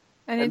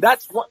 And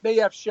that's what they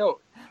have shown.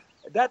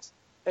 That's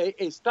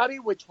a study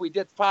which we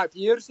did 5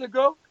 years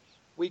ago.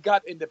 We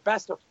got in the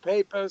best of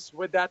papers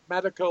with that,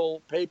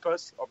 medical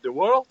papers of the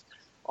world.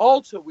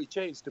 Also, we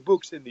changed the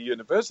books in the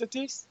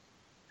universities.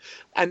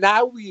 And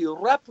now we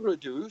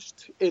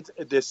reproduced it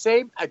the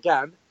same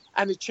again,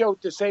 and it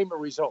showed the same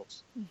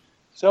results.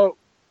 So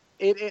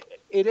it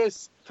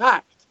is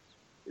fact.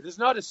 It is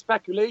not a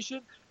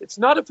speculation. It's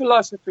not a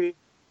philosophy.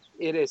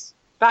 It is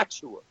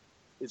factual.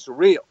 It's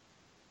real.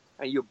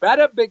 And you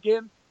better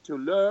begin to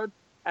learn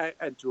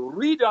and to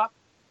read up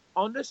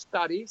on the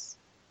studies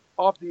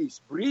of these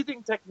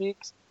breathing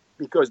techniques,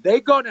 because they're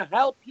going to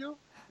help you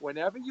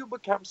whenever you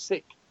become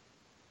sick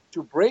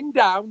to bring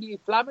down the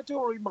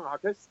inflammatory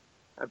markers.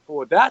 And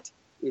for that,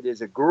 it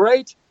is a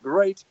great,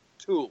 great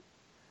tool.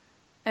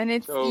 And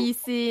it's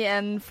easy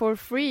and for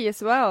free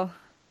as well.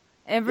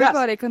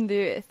 Everybody can do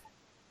it.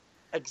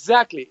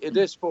 Exactly. It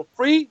is for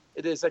free,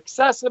 it is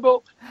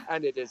accessible,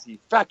 and it is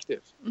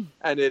effective.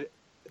 And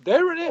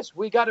there it is.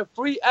 We got a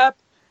free app.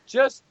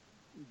 Just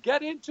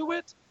get into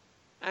it,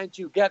 and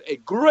you get a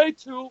great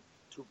tool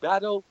to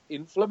battle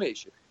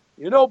inflammation.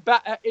 You know,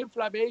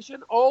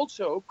 inflammation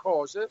also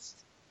causes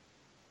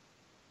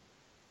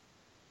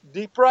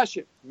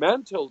depression,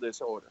 mental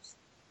disorders.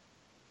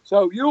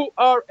 So you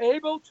are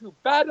able to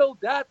battle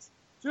that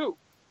too.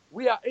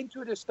 We are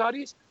into the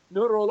studies,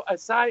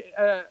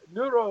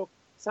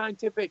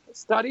 neuroscientific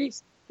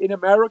studies in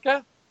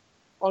America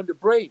on the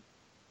brain.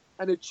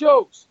 And it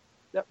shows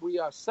that we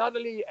are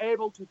suddenly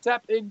able to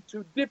tap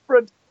into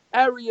different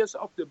areas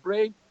of the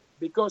brain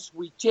because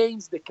we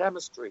change the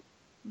chemistry.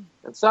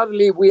 And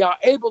suddenly we are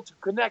able to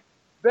connect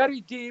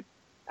very deep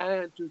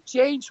and to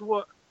change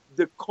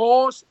the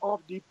cause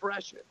of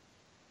depression.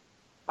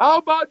 How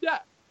about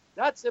that?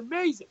 That's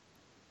amazing.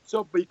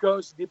 So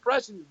because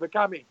depression is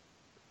becoming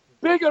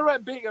bigger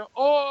and bigger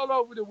all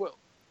over the world,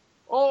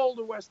 all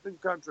the Western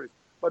countries,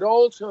 but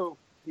also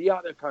the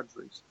other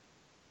countries.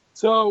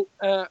 So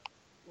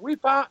we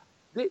found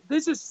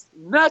this is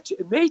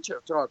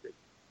nature talking.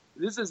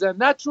 This is a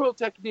natural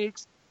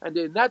techniques, and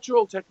the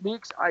natural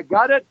techniques, I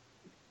got it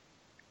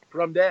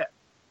from there.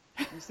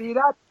 You see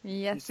that?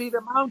 Yes. You see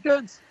the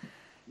mountains?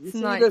 You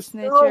see nice, the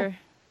snow? nature.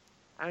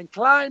 And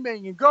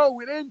climbing and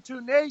going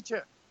into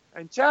nature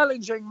and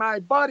challenging my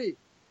body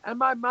and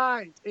my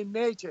mind in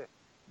nature.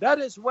 That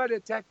is where the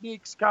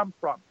techniques come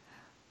from.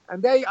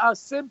 And they are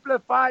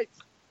simplified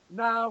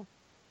now,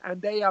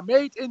 and they are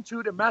made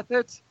into the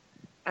method.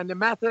 And the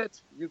method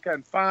you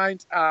can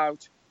find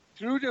out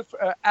through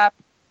the app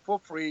for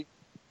free.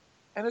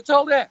 And it's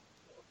all there.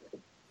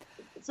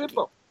 It's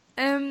simple.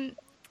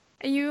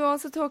 You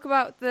also talk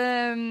about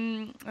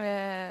the,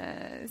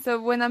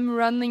 so when I'm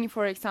running,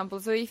 for example,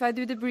 so if I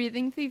do the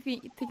breathing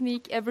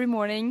technique every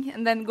morning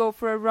and then go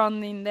for a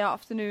run in the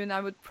afternoon,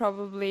 I would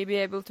probably be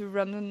able to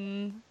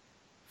run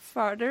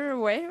farther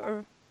away,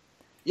 or?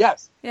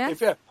 Yes. Yeah. If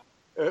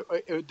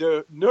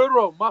the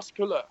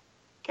neuromuscular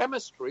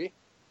chemistry,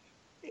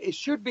 it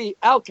should be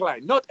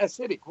alkaline, not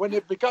acidic. When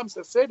it becomes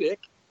acidic,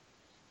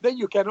 then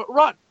you cannot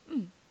run.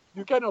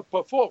 You cannot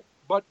perform.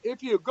 But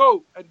if you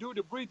go and do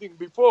the breathing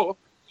before,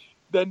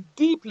 then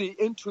deeply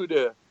into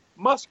the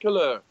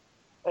muscular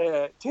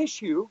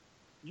tissue,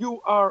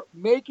 you are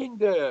making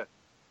the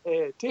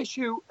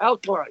tissue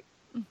alkaline.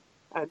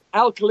 And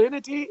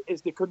alkalinity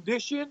is the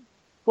condition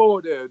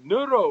for the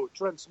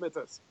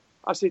neurotransmitters,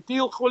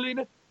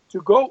 acetylcholine,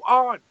 to go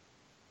on,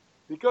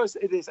 because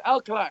it is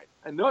alkaline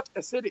and not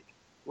acidic.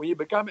 When you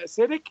become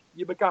acidic,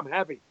 you become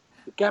heavy.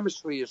 The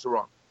chemistry is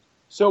wrong.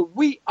 So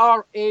we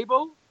are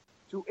able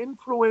to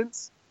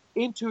influence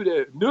into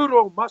the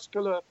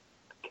neuromuscular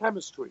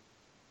chemistry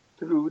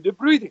through the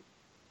breathing.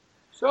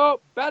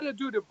 So better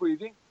do the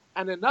breathing.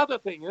 And another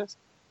thing is,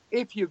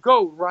 if you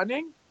go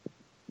running,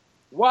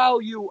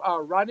 while you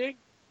are running,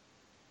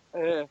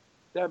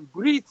 then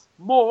breathe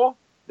more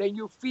than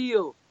you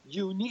feel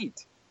you need.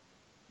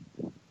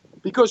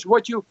 Because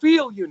what you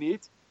feel you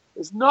need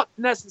is not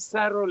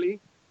necessarily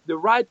the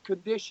right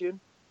condition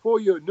for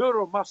your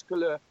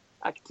neuromuscular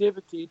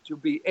activity to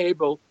be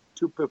able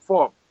to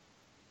perform.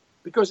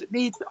 Because it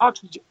needs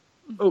oxygen.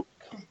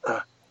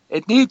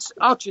 It needs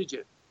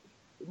oxygen.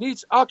 It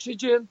needs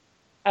oxygen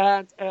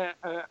and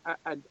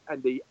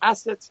the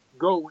acids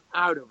going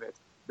out of it,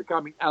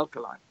 becoming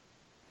alkaline.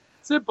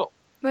 Simple.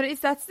 But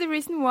is that the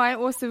reason why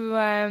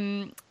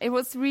also it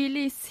was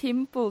really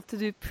simple to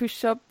do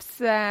push-ups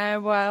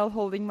while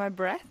holding my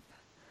breath?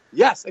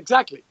 Yes,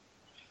 exactly.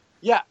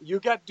 Yeah, you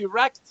get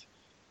direct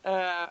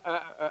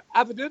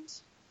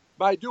evidence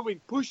by doing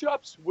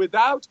push-ups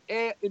without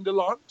air in the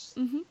lungs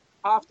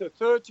after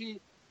 30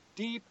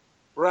 deep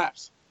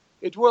breaths.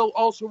 It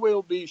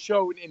will be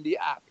shown in the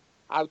app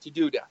how to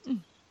do that.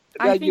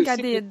 I think I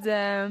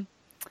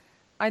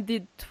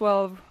did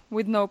 12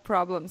 with no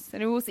problems,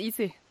 and it was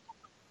easy.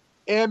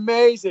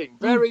 Amazing.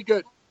 Very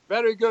good.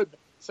 Very good,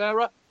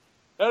 Sarah.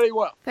 Very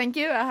well. Thank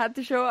you. I had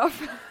to show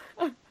off.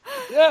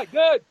 Yeah,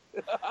 good.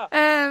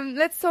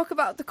 Let's talk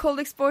about the cold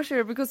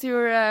exposure, because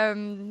you're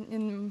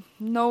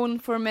known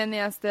for many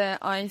as the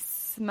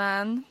ice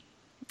man.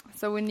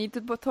 So we need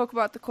to talk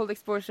about the cold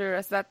exposure,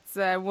 as that's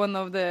one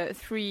of the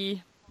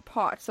 3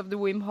 parts of the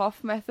Wim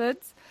Hof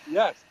methods.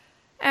 Yes.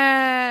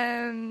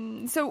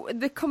 So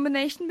the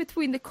combination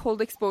between the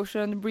cold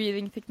exposure and the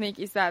breathing technique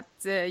is that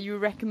you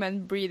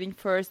recommend breathing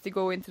first to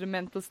go into the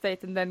mental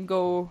state and then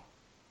go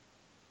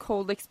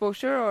cold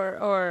exposure,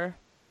 or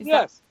is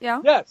yes. That,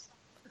 yeah? Yes.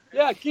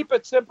 Yeah, keep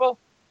it simple.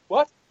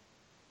 What?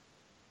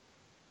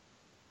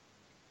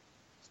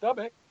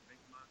 Stomach?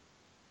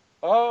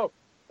 Oh,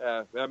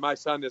 my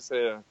son is,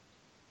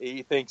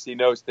 he thinks he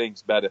knows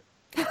things better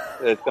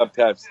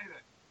sometimes.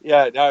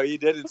 Yeah, no, he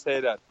didn't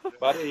say that,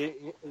 but he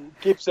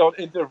keeps on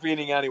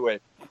intervening anyway.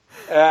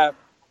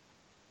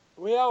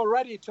 We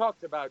already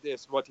talked about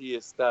this, what he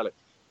is telling,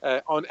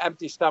 on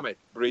empty stomach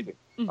breathing.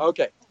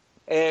 Okay.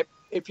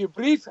 If you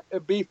breathe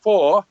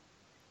before,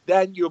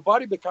 then your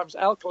body becomes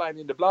alkaline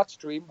in the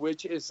bloodstream,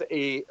 which is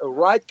a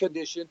right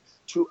condition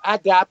to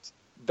adapt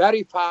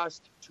very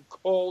fast to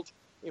cold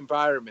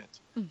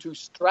environment, to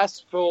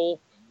stressful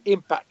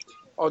impact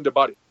on the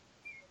body.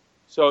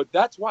 So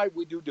that's why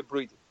we do the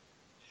breathing.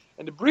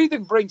 And the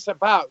breathing brings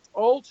about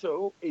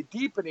also a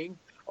deepening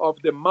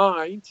of the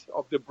mind,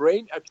 of the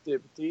brain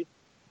activity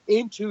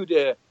into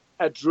the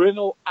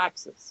adrenal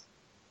axis.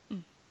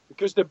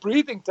 Because the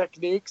breathing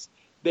techniques,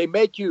 they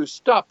make you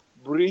stop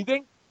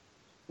breathing,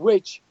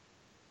 which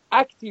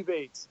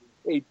activates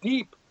a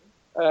deep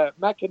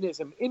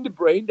mechanism in the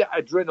brain, the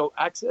adrenal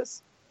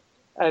axis.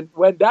 And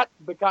when that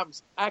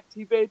becomes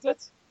activated,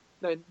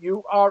 then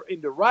you are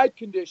in the right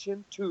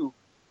condition to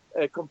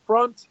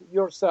confront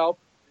yourself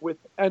with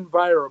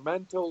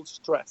environmental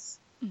stress.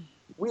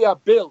 We are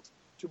built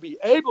to be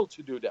able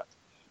to do that.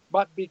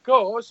 But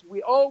because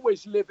we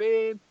always live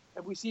in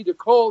and we see the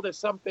cold as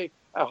something,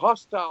 a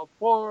hostile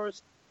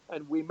force,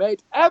 and we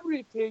made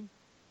everything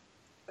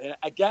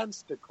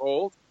against the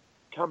cold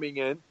coming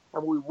in,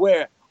 and we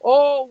wear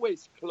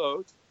always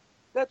clothes,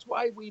 that's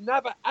why we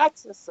never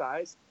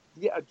exercise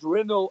the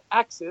adrenal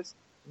axis,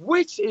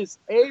 which is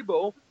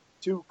able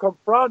to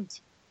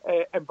confront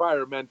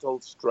environmental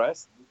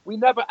stress. We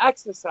never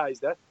exercise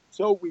that,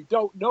 so we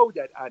don't know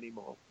that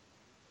anymore.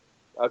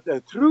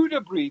 Through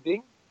the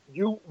breathing,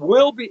 you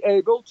will be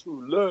able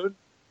to learn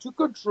to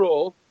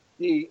control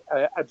the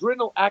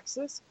adrenal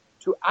axis,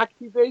 to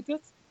activate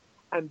it,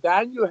 and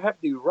then you have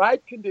the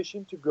right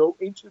condition to go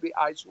into the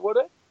ice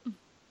water.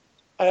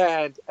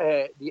 And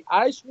the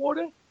ice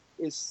water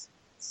is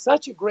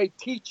such a great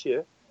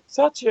teacher,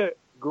 such a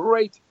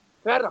great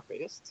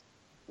therapist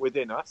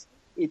within us.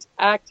 It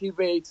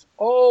activates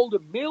all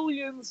the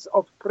millions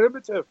of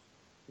primitive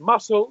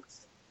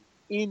muscles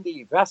in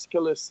the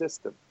vascular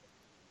system.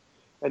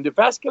 And the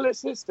vascular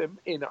system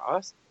in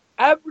us,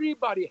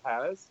 everybody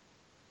has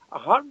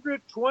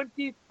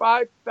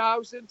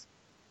 125,000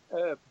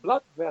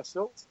 blood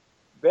vessels,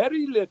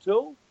 very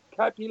little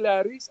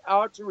capillaries,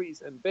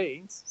 arteries, and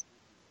veins.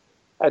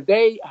 And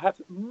they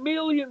have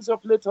millions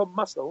of little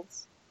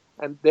muscles,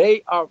 and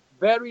they are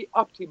very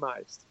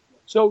optimized.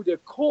 So the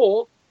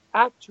cold,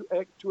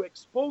 to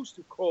expose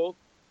to cold,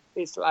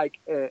 is like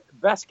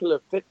vascular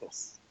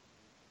fitness.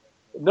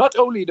 Not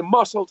only the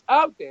muscles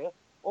out there,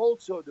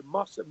 also the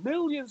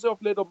millions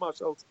of little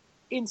muscles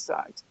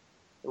inside.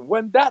 And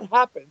when that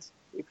happens,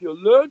 if you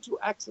learn to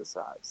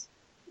exercise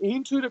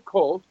into the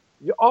cold,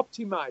 you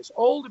optimize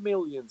all the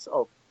millions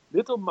of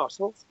little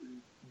muscles.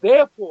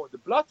 Therefore, the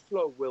blood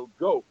flow will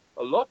go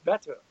a lot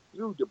better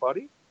through the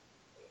body,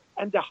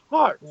 and the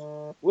heart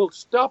will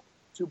stop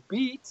to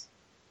beat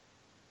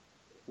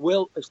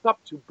 20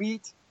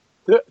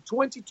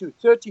 to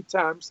 30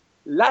 times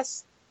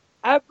less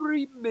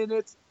every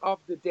minute of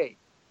the day.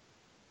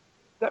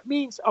 That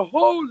means a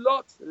whole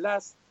lot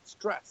less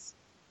stress.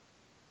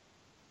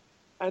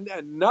 And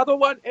another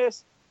one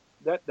is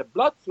that the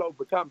blood flow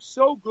becomes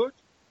so good,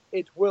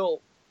 it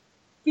will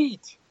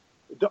feed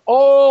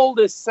all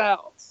the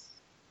cells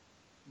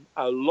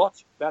a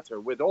lot better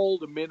with all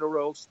the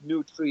minerals,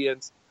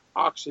 nutrients,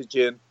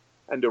 oxygen,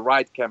 and the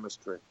right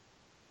chemistry.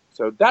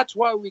 So that's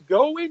why we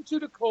go into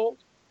the cold,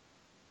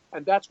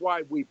 and that's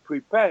why we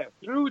prepare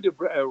through the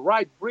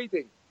right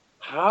breathing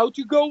how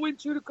to go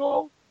into the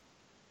cold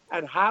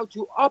and how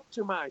to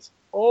optimize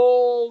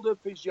all the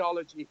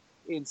physiology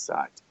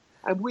inside.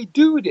 And we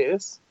do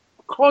this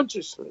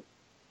consciously,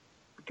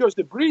 because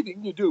the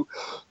breathing you do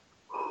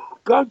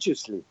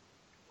consciously.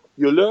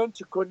 You learn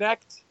to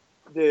connect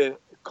the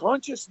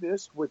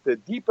consciousness with the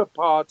deeper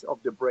part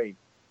of the brain.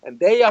 And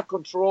they are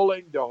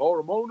controlling the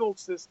hormonal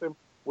system,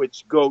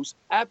 which goes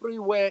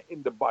everywhere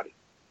in the body.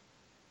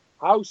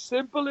 How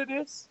simple it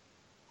is,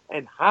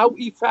 and how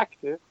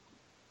effective,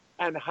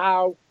 and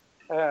how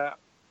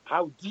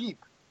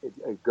deep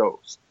it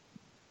goes.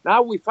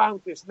 Now we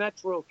found this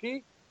natural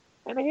key,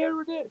 and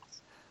here it is.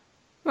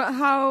 Well,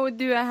 how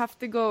do I have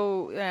to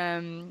go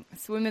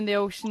swim in the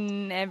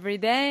ocean every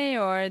day,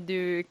 or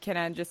can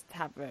I just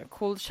have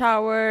cold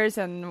showers?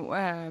 And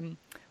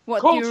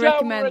what do you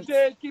recommend? Cold shower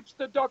a day keeps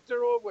the doctor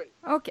away.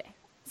 Okay,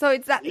 so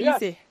it's that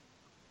easy.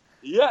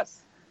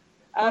 Yes.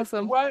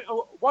 Awesome. And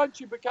once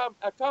you become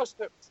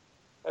accustomed,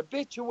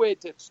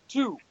 habituated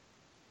to,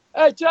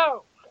 hey,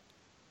 ciao,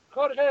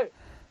 Jorge.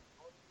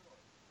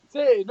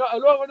 Sí,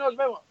 luego nos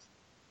vemos.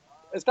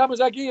 Estamos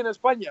aquí en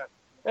España.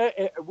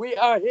 We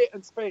are here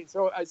in Spain,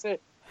 so I say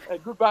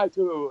goodbye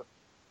to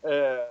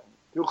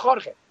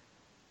Jorge.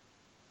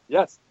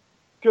 Yes,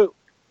 cool.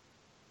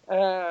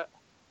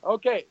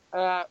 Okay,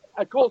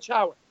 a cold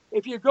shower.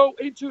 If you go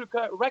into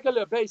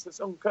regular basis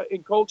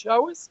in cold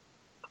showers,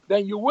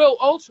 then you will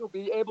also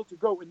be able to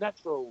go in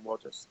natural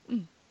waters.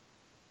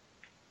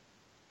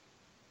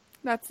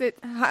 That's it.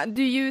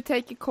 Do you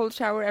take a cold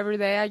shower every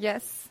day, I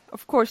guess?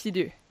 Of course you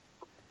do.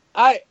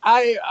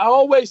 I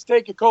always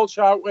take a cold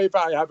shower if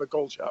I have a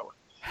cold shower.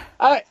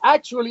 I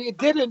actually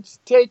didn't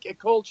take a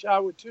cold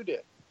shower today,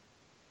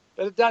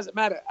 but it doesn't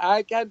matter.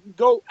 I can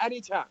go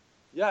anytime.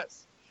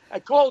 Yes, a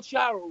cold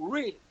shower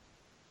really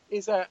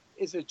is a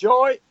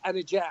joy and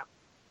a jam.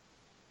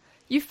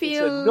 You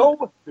feel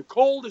the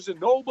cold is a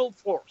noble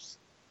force.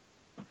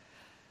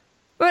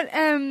 But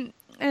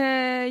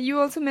you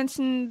also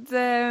mentioned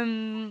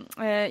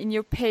in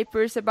your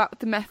papers about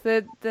the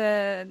method,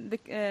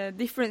 the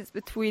difference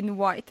between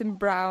white and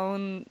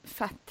brown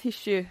fat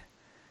tissue.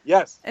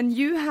 Yes. And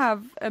you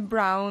have a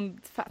brown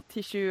fat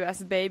tissue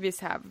as babies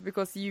have,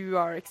 because you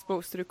are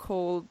exposed to the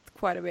cold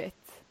quite a bit.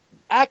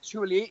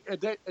 Actually,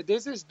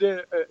 this is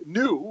the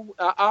new,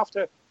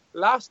 after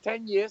last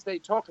 10 years, they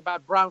talk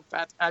about brown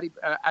fat,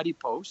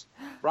 adipose,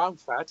 brown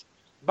fat.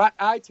 But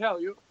I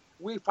tell you,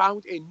 we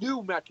found a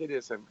new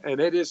mechanism,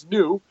 and it is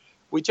new.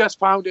 We just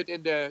found it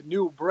in the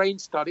new brain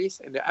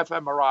studies, in the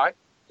fMRI.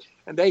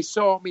 And they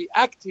saw me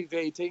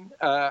activating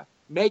a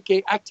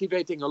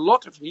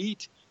lot of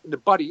heat in the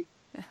body,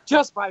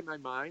 just by my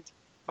mind,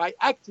 by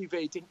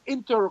activating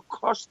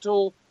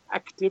intercostal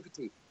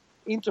activity,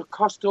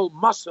 intercostal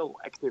muscle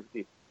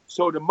activity.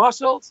 So the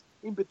muscles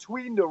in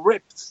between the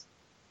ribs,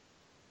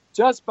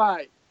 just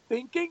by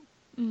thinking,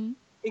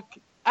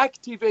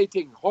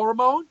 activating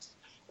hormones,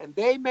 and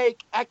they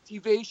make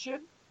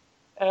activation,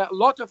 a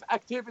lot of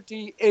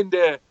activity in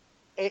the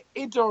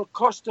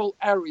intercostal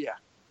area.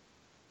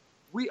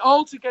 We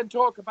also can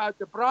talk about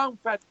the brown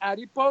fat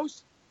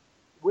adipose,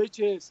 which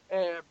is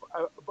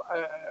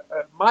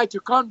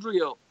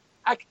mitochondrial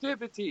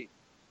activity,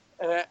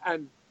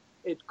 and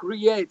it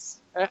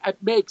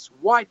makes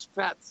white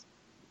fat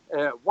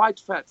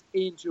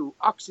into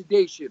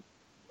oxidation,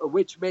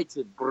 which makes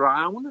it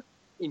brown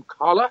in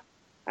color,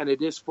 and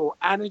it is for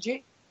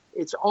energy.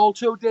 It's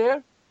also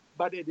there,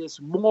 but it is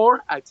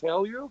more, I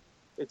tell you,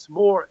 it's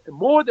more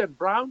than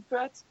brown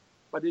fat,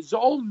 but it's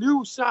all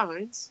new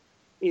science.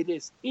 It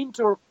is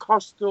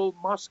intercostal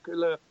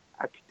muscular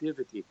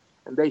activity.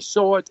 And they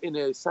saw it in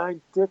a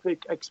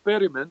scientific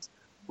experiment,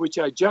 which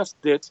I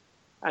just did,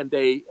 and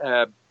they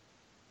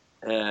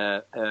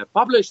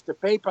published the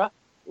paper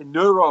in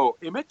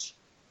Neuroimage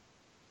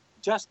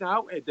just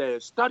now. The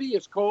study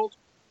is called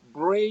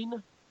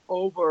Brain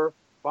Over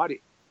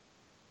Body.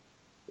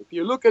 If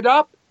you look it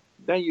up,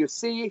 then you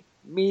see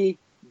me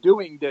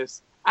doing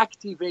this,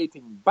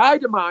 activating by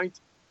the mind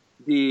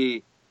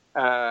the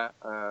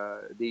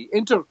the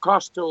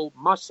intercostal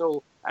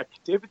muscle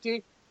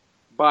activity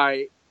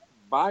by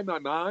my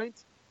mind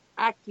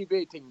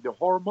activating the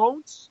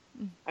hormones,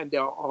 and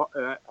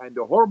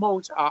the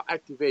hormones are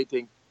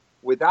activating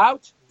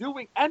without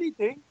doing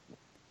anything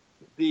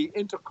the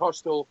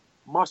intercostal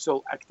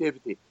muscle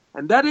activity.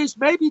 And that is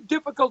maybe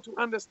difficult to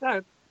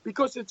understand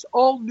because it's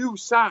all new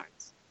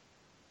science.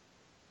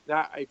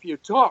 Now, if you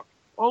talk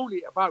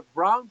only about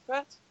brown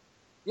fat,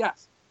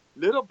 yes,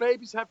 little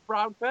babies have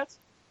brown fat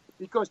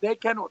because they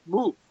cannot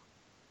move.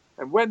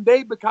 And when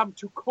they become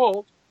too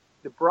cold,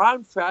 the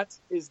brown fat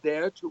is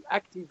there to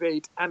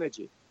activate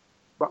energy.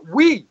 But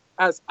we,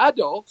 as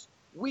adults,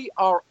 we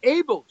are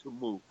able to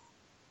move.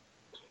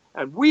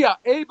 And we are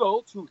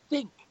able to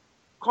think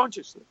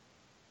consciously.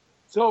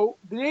 So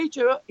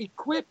nature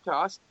equipped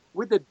us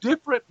with a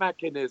different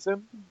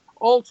mechanism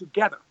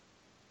altogether.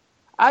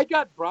 I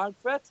got brown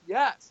fat,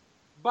 yes,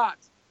 but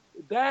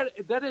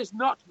that is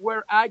not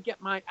where I get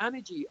my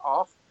energy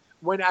off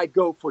when I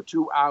go for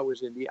 2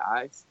 hours in the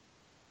ice.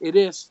 It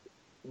is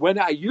when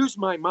I use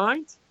my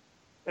mind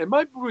and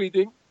my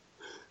breathing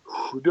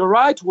the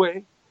right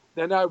way,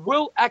 then I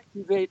will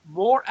activate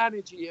more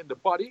energy in the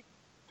body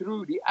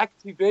through the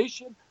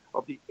activation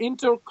of the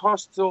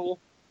intercostal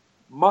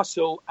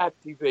muscle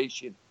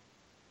activation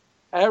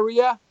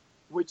area,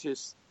 which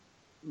is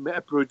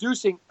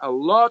producing a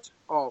lot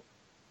of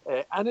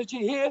energy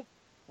here,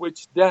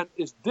 which then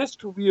is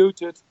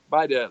distributed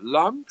by the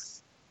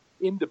lungs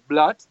in the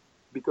blood,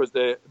 because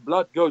the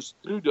blood goes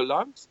through the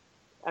lungs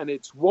and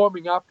it's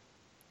warming up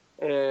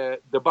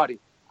the body.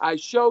 I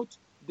showed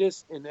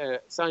this in a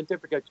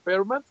scientific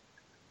experiment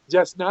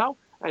just now,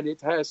 and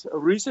it has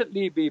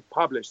recently been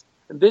published.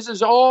 And this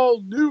is all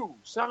new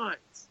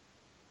science.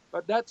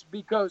 But that's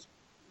because,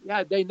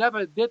 they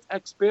never did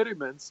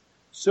experiments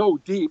so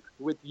deep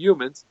with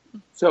humans,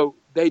 so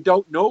they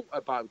don't know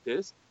about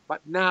this.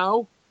 But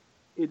now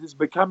it is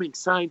becoming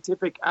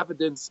scientific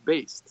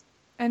evidence-based.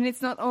 And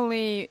it's not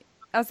only,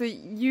 also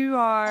you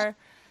are...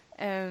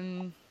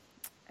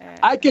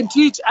 I can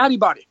teach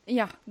anybody.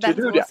 Yeah, that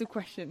was the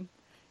question.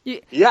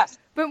 Yes.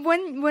 But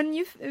when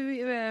you,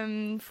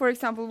 for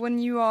example, when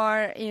you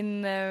are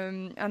in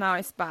an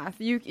ice bath,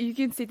 you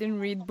can sit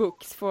and read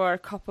books for a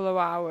couple of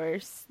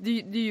hours. Do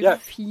you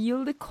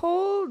feel the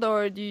cold,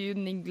 or do you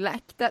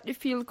neglect that you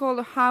feel cold?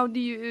 Or how do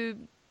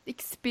you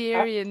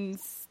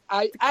experience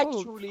I the cold?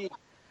 actually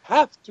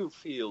have to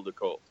feel the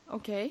cold.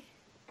 Okay.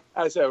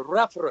 As a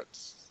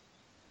reference.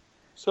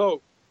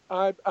 So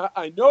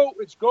I know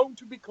it's going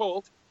to be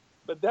cold,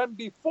 but then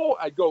before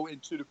I go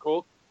into the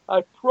cold,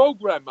 I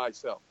program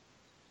myself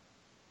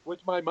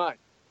with my mind.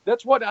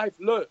 That's what I've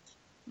learned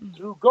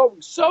through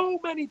going so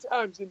many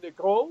times in the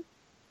cold.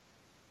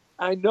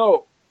 I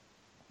know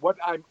what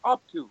I'm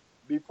up to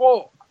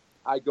before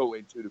I go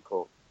into the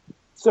cold.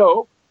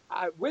 So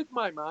with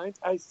my mind,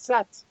 I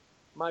set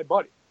my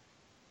body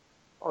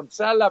on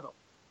cell level.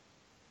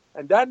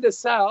 And then the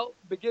cell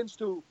begins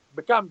to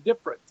become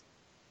different.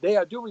 They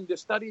are doing the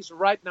studies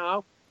right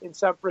now in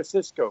San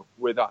Francisco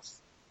with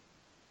us,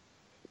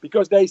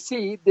 because they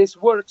see this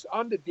works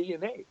on the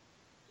DNA.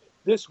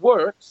 This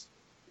works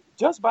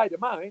just by the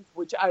mind,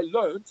 which I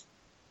learned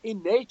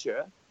in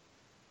nature.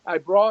 I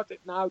brought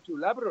it now to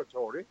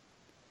laboratory.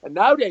 And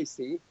now they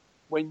see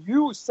when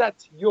you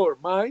set your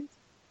mind,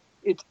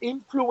 it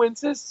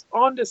influences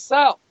on the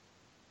cell.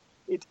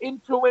 It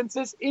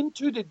influences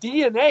into the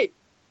DNA.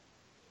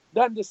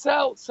 Then the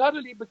cell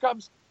suddenly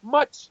becomes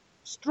much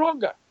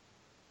stronger.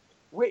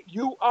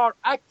 You are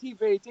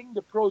activating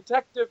the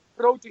protective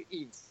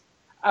proteins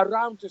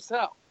around the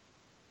cell.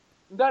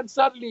 And then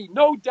suddenly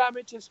no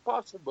damage is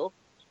possible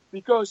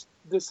because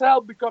the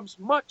cell becomes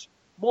much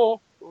more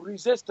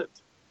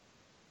resistant.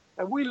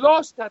 And we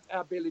lost that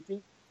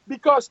ability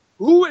because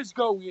who is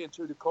going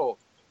into the cold?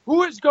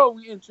 Who is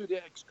going into the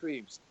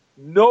extremes?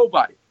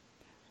 Nobody.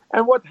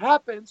 And what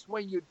happens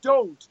when you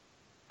don't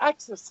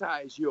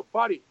exercise your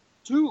body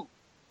to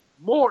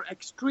more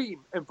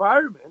extreme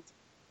environment,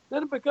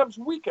 then it becomes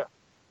weaker.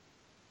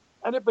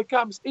 And it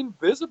becomes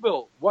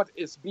invisible what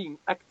is being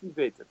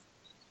activated.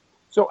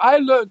 So I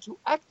learned to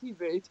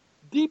activate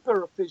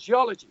deeper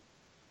physiology.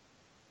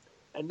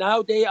 And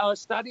now they are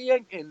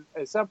studying in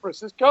San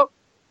Francisco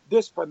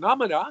this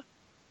phenomena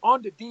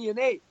on the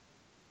DNA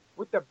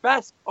with the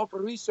best of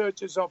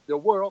researchers of the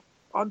world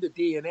on the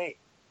DNA.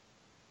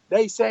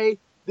 They say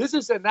this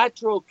is a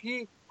natural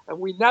key and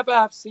we never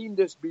have seen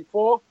this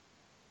before.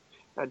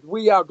 And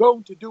we are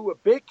going to do a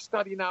big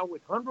study now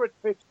with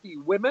 150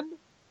 women.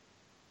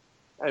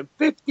 And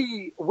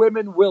 50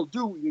 women will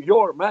do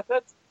your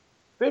method.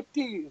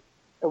 50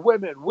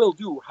 women will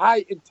do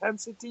high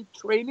intensity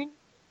training.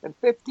 And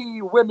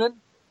 50 women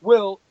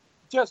will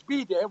just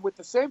be there with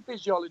the same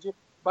physiology,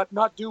 but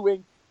not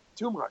doing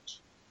too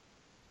much.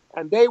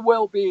 And they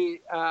will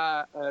be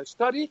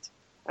studied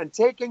and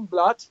taking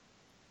blood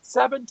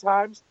 7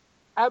 times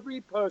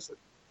every person.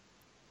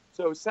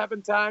 So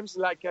 7 times,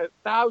 like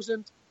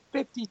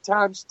 1,050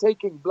 times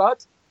taking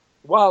blood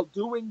while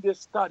doing this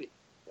study.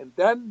 And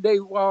then they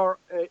were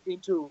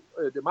into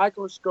the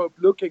microscope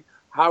looking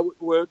how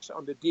it works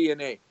on the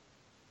DNA,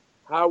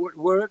 how it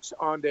works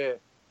on the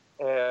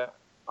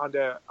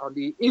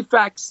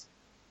effects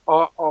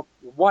of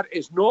what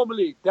is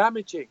normally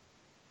damaging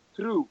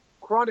through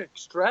chronic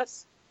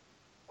stress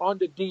on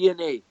the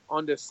DNA,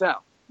 on the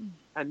cell.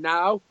 And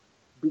now,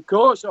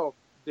 because of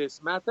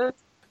this method,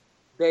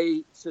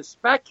 they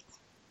suspect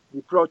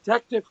the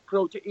protective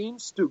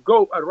proteins to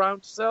go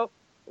around the cell,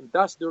 and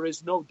thus there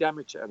is no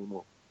damage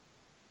anymore.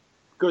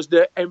 Because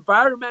the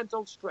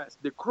environmental stress,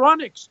 the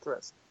chronic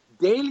stress,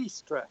 daily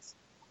stress,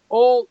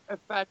 all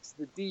affects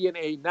the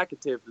DNA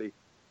negatively.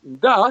 And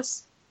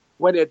thus,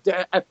 when it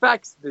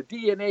affects the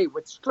DNA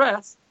with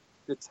stress,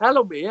 the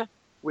telomere,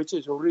 which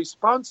is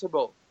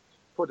responsible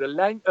for the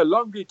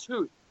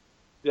longitude,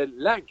 the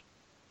length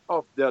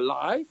of the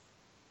life,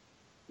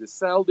 the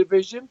cell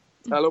division,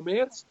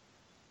 telomeres,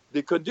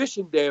 the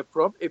condition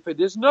therefrom, if it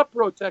is not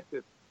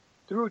protected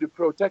through the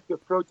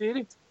protective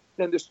proteins,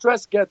 then the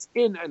stress gets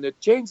in and it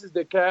changes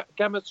the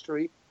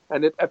chemistry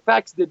and it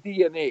affects the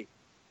DNA.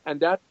 And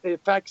that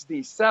affects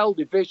the cell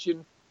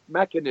division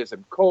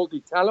mechanism called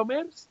the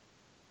telomeres,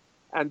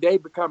 and they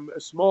become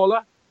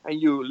smaller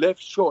and you live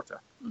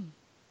shorter.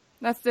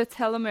 That's the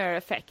telomere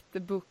effect, the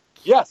book.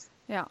 Yes.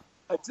 Yeah.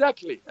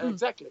 Exactly.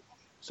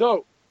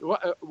 So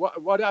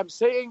what I'm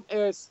saying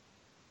is,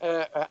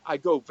 I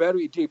go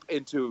very deep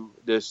into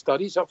the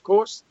studies, of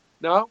course,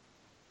 now.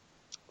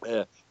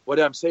 What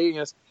I'm saying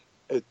is,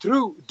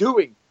 through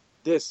doing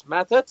this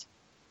method,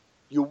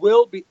 you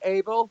will be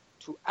able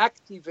to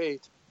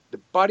activate the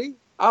body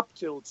up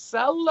till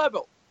cell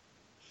level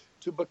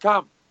to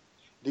become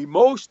the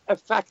most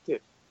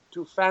effective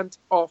to fend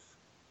off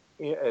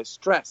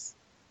stress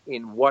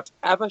in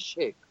whatever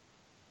shape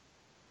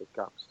it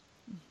comes.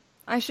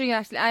 I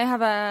have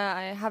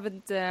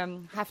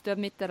to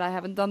admit that I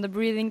haven't done the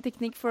breathing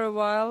technique for a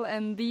while,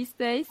 and these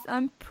days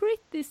I'm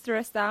pretty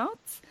stressed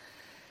out.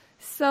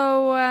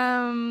 So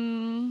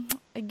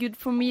good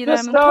for me that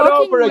I'm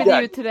talking with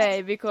you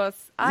today,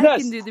 because I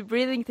can do the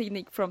breathing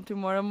technique from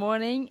tomorrow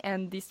morning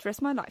and de-stress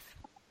my life.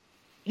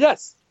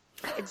 Yes,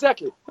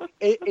 exactly.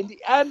 In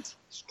the end,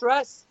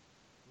 stress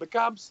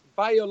becomes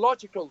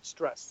biological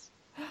stress,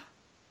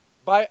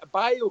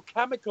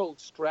 biochemical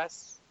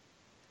stress,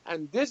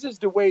 and this is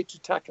the way to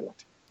tackle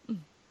it.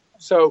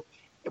 So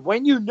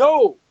when you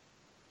know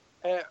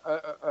it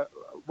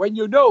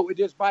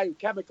is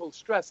biochemical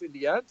stress in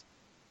the end,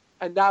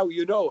 and now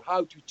you know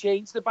how to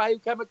change the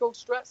biochemical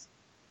stress,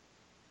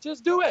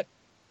 just do it.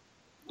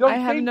 Don't I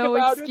have think no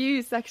about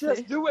excuse, it. actually.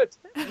 Just do it.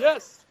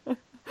 Yes.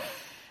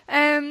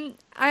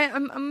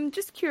 I'm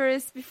just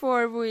curious,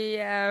 before we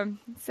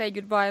say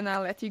goodbye and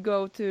I'll let you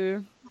go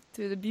to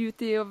the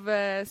beauty of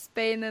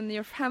Spain and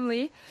your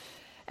family.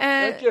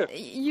 Thank you.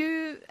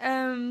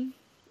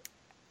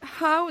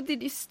 How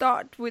did you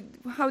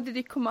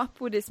come up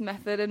with this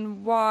method,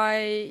 and why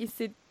is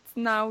it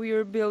now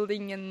you're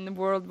building a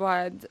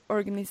worldwide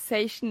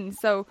organization?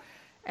 So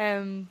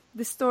the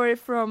story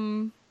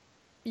from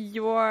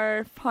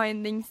your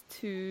findings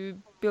to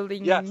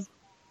building. Yes.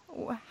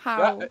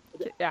 How?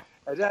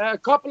 A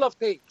couple of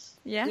things.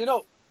 Yeah. You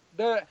know,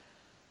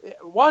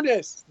 one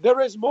is there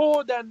is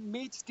more than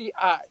meets the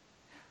eye.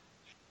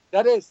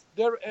 That is,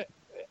 there.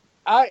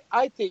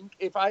 I think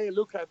if I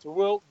look at the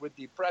world with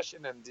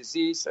depression and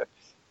disease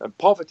and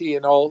poverty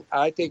and all,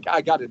 I think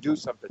I got to do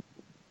something.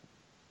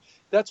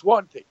 That's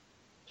one thing.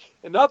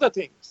 Another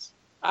thing,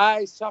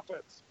 I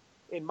suffered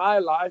in my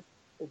life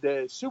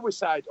the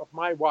suicide of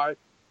my wife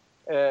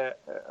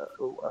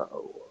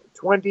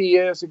 23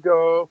 years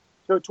ago.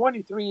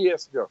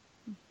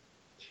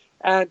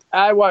 And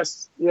I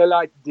was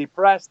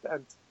depressed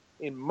and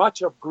in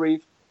much of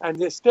grief, and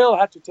they still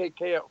had to take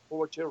care of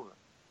 4 children.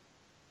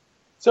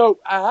 So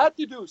I had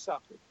to do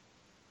something.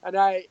 And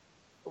I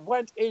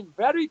went in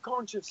very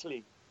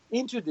consciously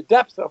into the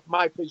depth of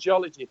my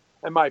physiology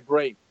and my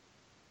brain,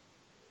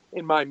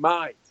 in my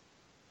mind.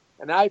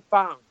 And I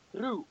found,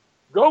 through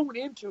going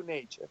into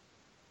nature,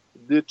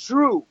 the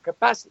true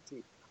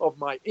capacity of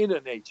my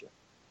inner nature.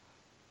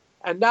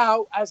 And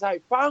now, as I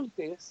found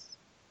this,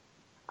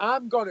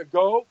 I'm going to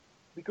go,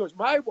 because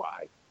my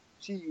wife,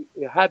 she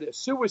had a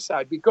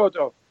suicide because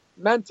of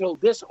mental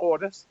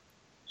disorders.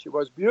 She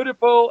was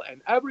beautiful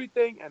and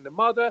everything, and the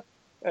mother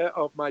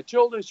of my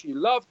children, she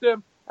loved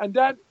them. And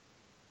then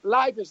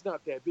life is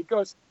not there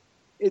because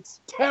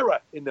it's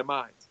terror in the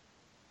mind.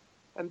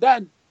 And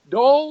then the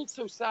whole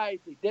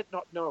society did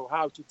not know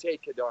how to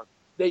take it on.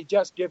 They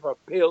just give her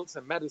pills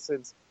and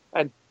medicines,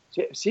 and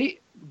she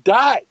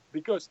died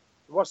because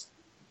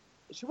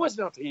she was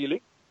not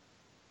healing,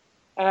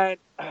 and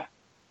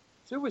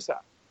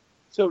suicide.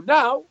 So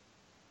now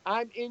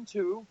I'm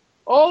into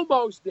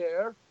almost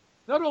there,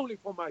 not only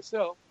for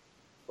myself,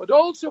 but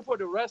also for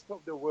the rest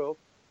of the world,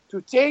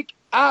 to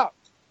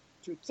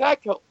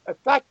tackle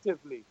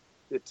effectively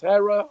the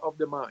terror of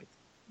the mind.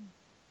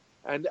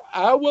 And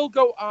I will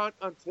go on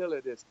until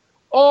it is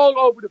all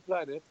over the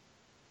planet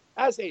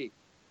as a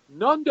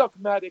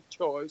non-dogmatic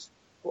choice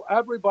for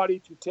everybody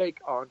to take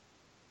on.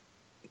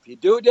 If you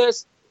do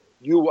this,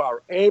 you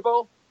are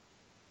able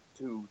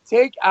to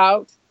take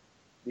out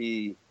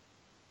the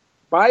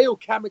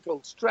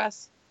biochemical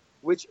stress,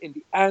 which in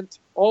the end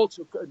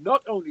also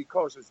not only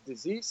causes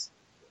disease,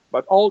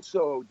 but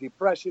also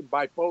depression,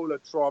 bipolar,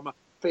 trauma,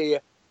 fear,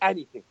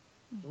 anything.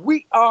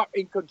 We are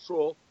in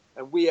control,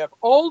 and we have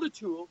all the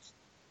tools.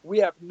 We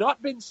have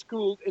not been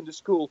schooled in the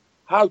school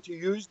how to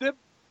use them.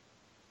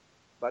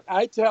 But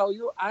I tell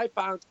you, I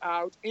found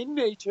out in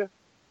nature,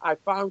 I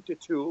found the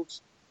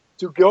tools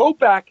to go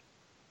back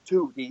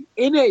to the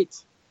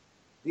innate,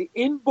 the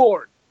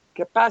inborn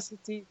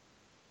capacity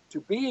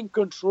to be in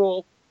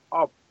control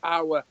of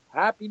our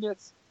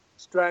happiness,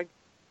 strength,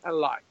 and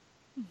life.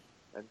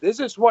 And this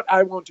is what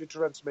I want to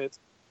transmit.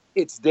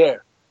 It's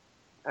there.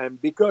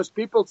 And because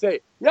people say,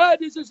 yeah,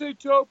 this is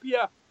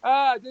utopia.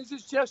 This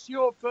is just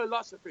your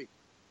philosophy.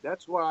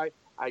 That's why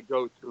I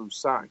go through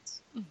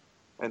science.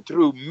 And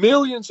through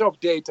millions of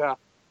data,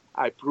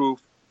 I prove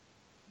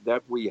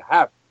that we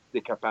have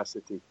the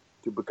capacity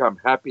to become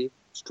happy,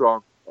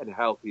 strong, and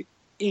healthy,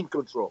 in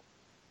control.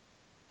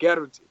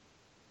 Guaranteed.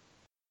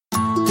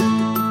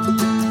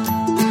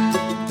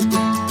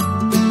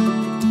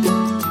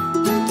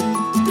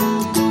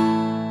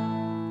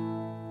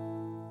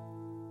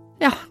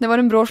 Ja, det var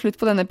en brå slutt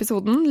på denne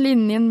episoden.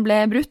 Linjen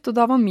ble brutt, og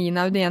da var min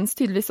audiens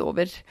tydeligvis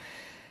over.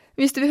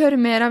 Hvis du vil høre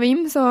mer av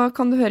Wim, så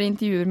kan du høre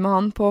intervjuer med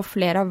han på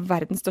flere av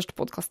verdens største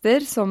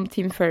podcaster, som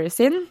Tim Ferriss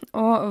sin,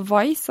 og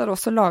Vice har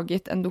også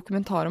laget en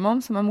dokumentar om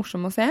ham som er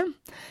morsom å se.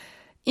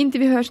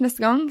 Inntil vi høres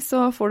neste gang,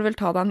 så får du vel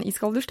ta deg en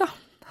iskald dusj da.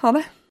 Ha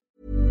det!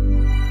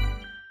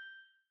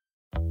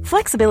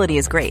 Flexibility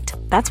is great.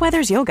 That's why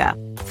there's yoga.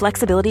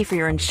 Flexibility for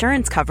your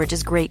insurance coverage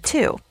is great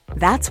too.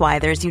 That's why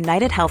there's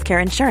United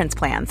Healthcare Insurance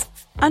Plans.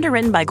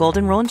 Underwritten by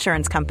Golden Rule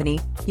Insurance Company,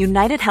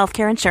 United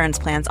Healthcare Insurance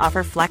Plans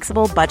offer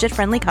flexible,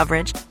 budget-friendly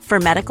coverage for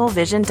medical,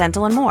 vision,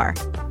 dental, and more.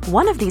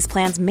 One of these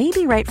plans may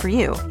be right for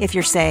you if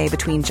you're, say,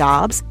 between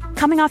jobs,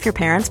 coming off your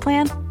parents'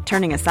 plan,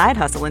 turning a side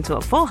hustle into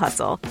a full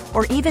hustle,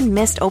 or even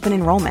missed open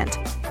enrollment.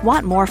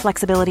 Want more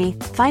flexibility?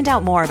 Find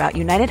out more about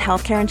United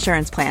Healthcare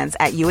Insurance Plans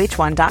at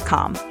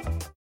uh1.com.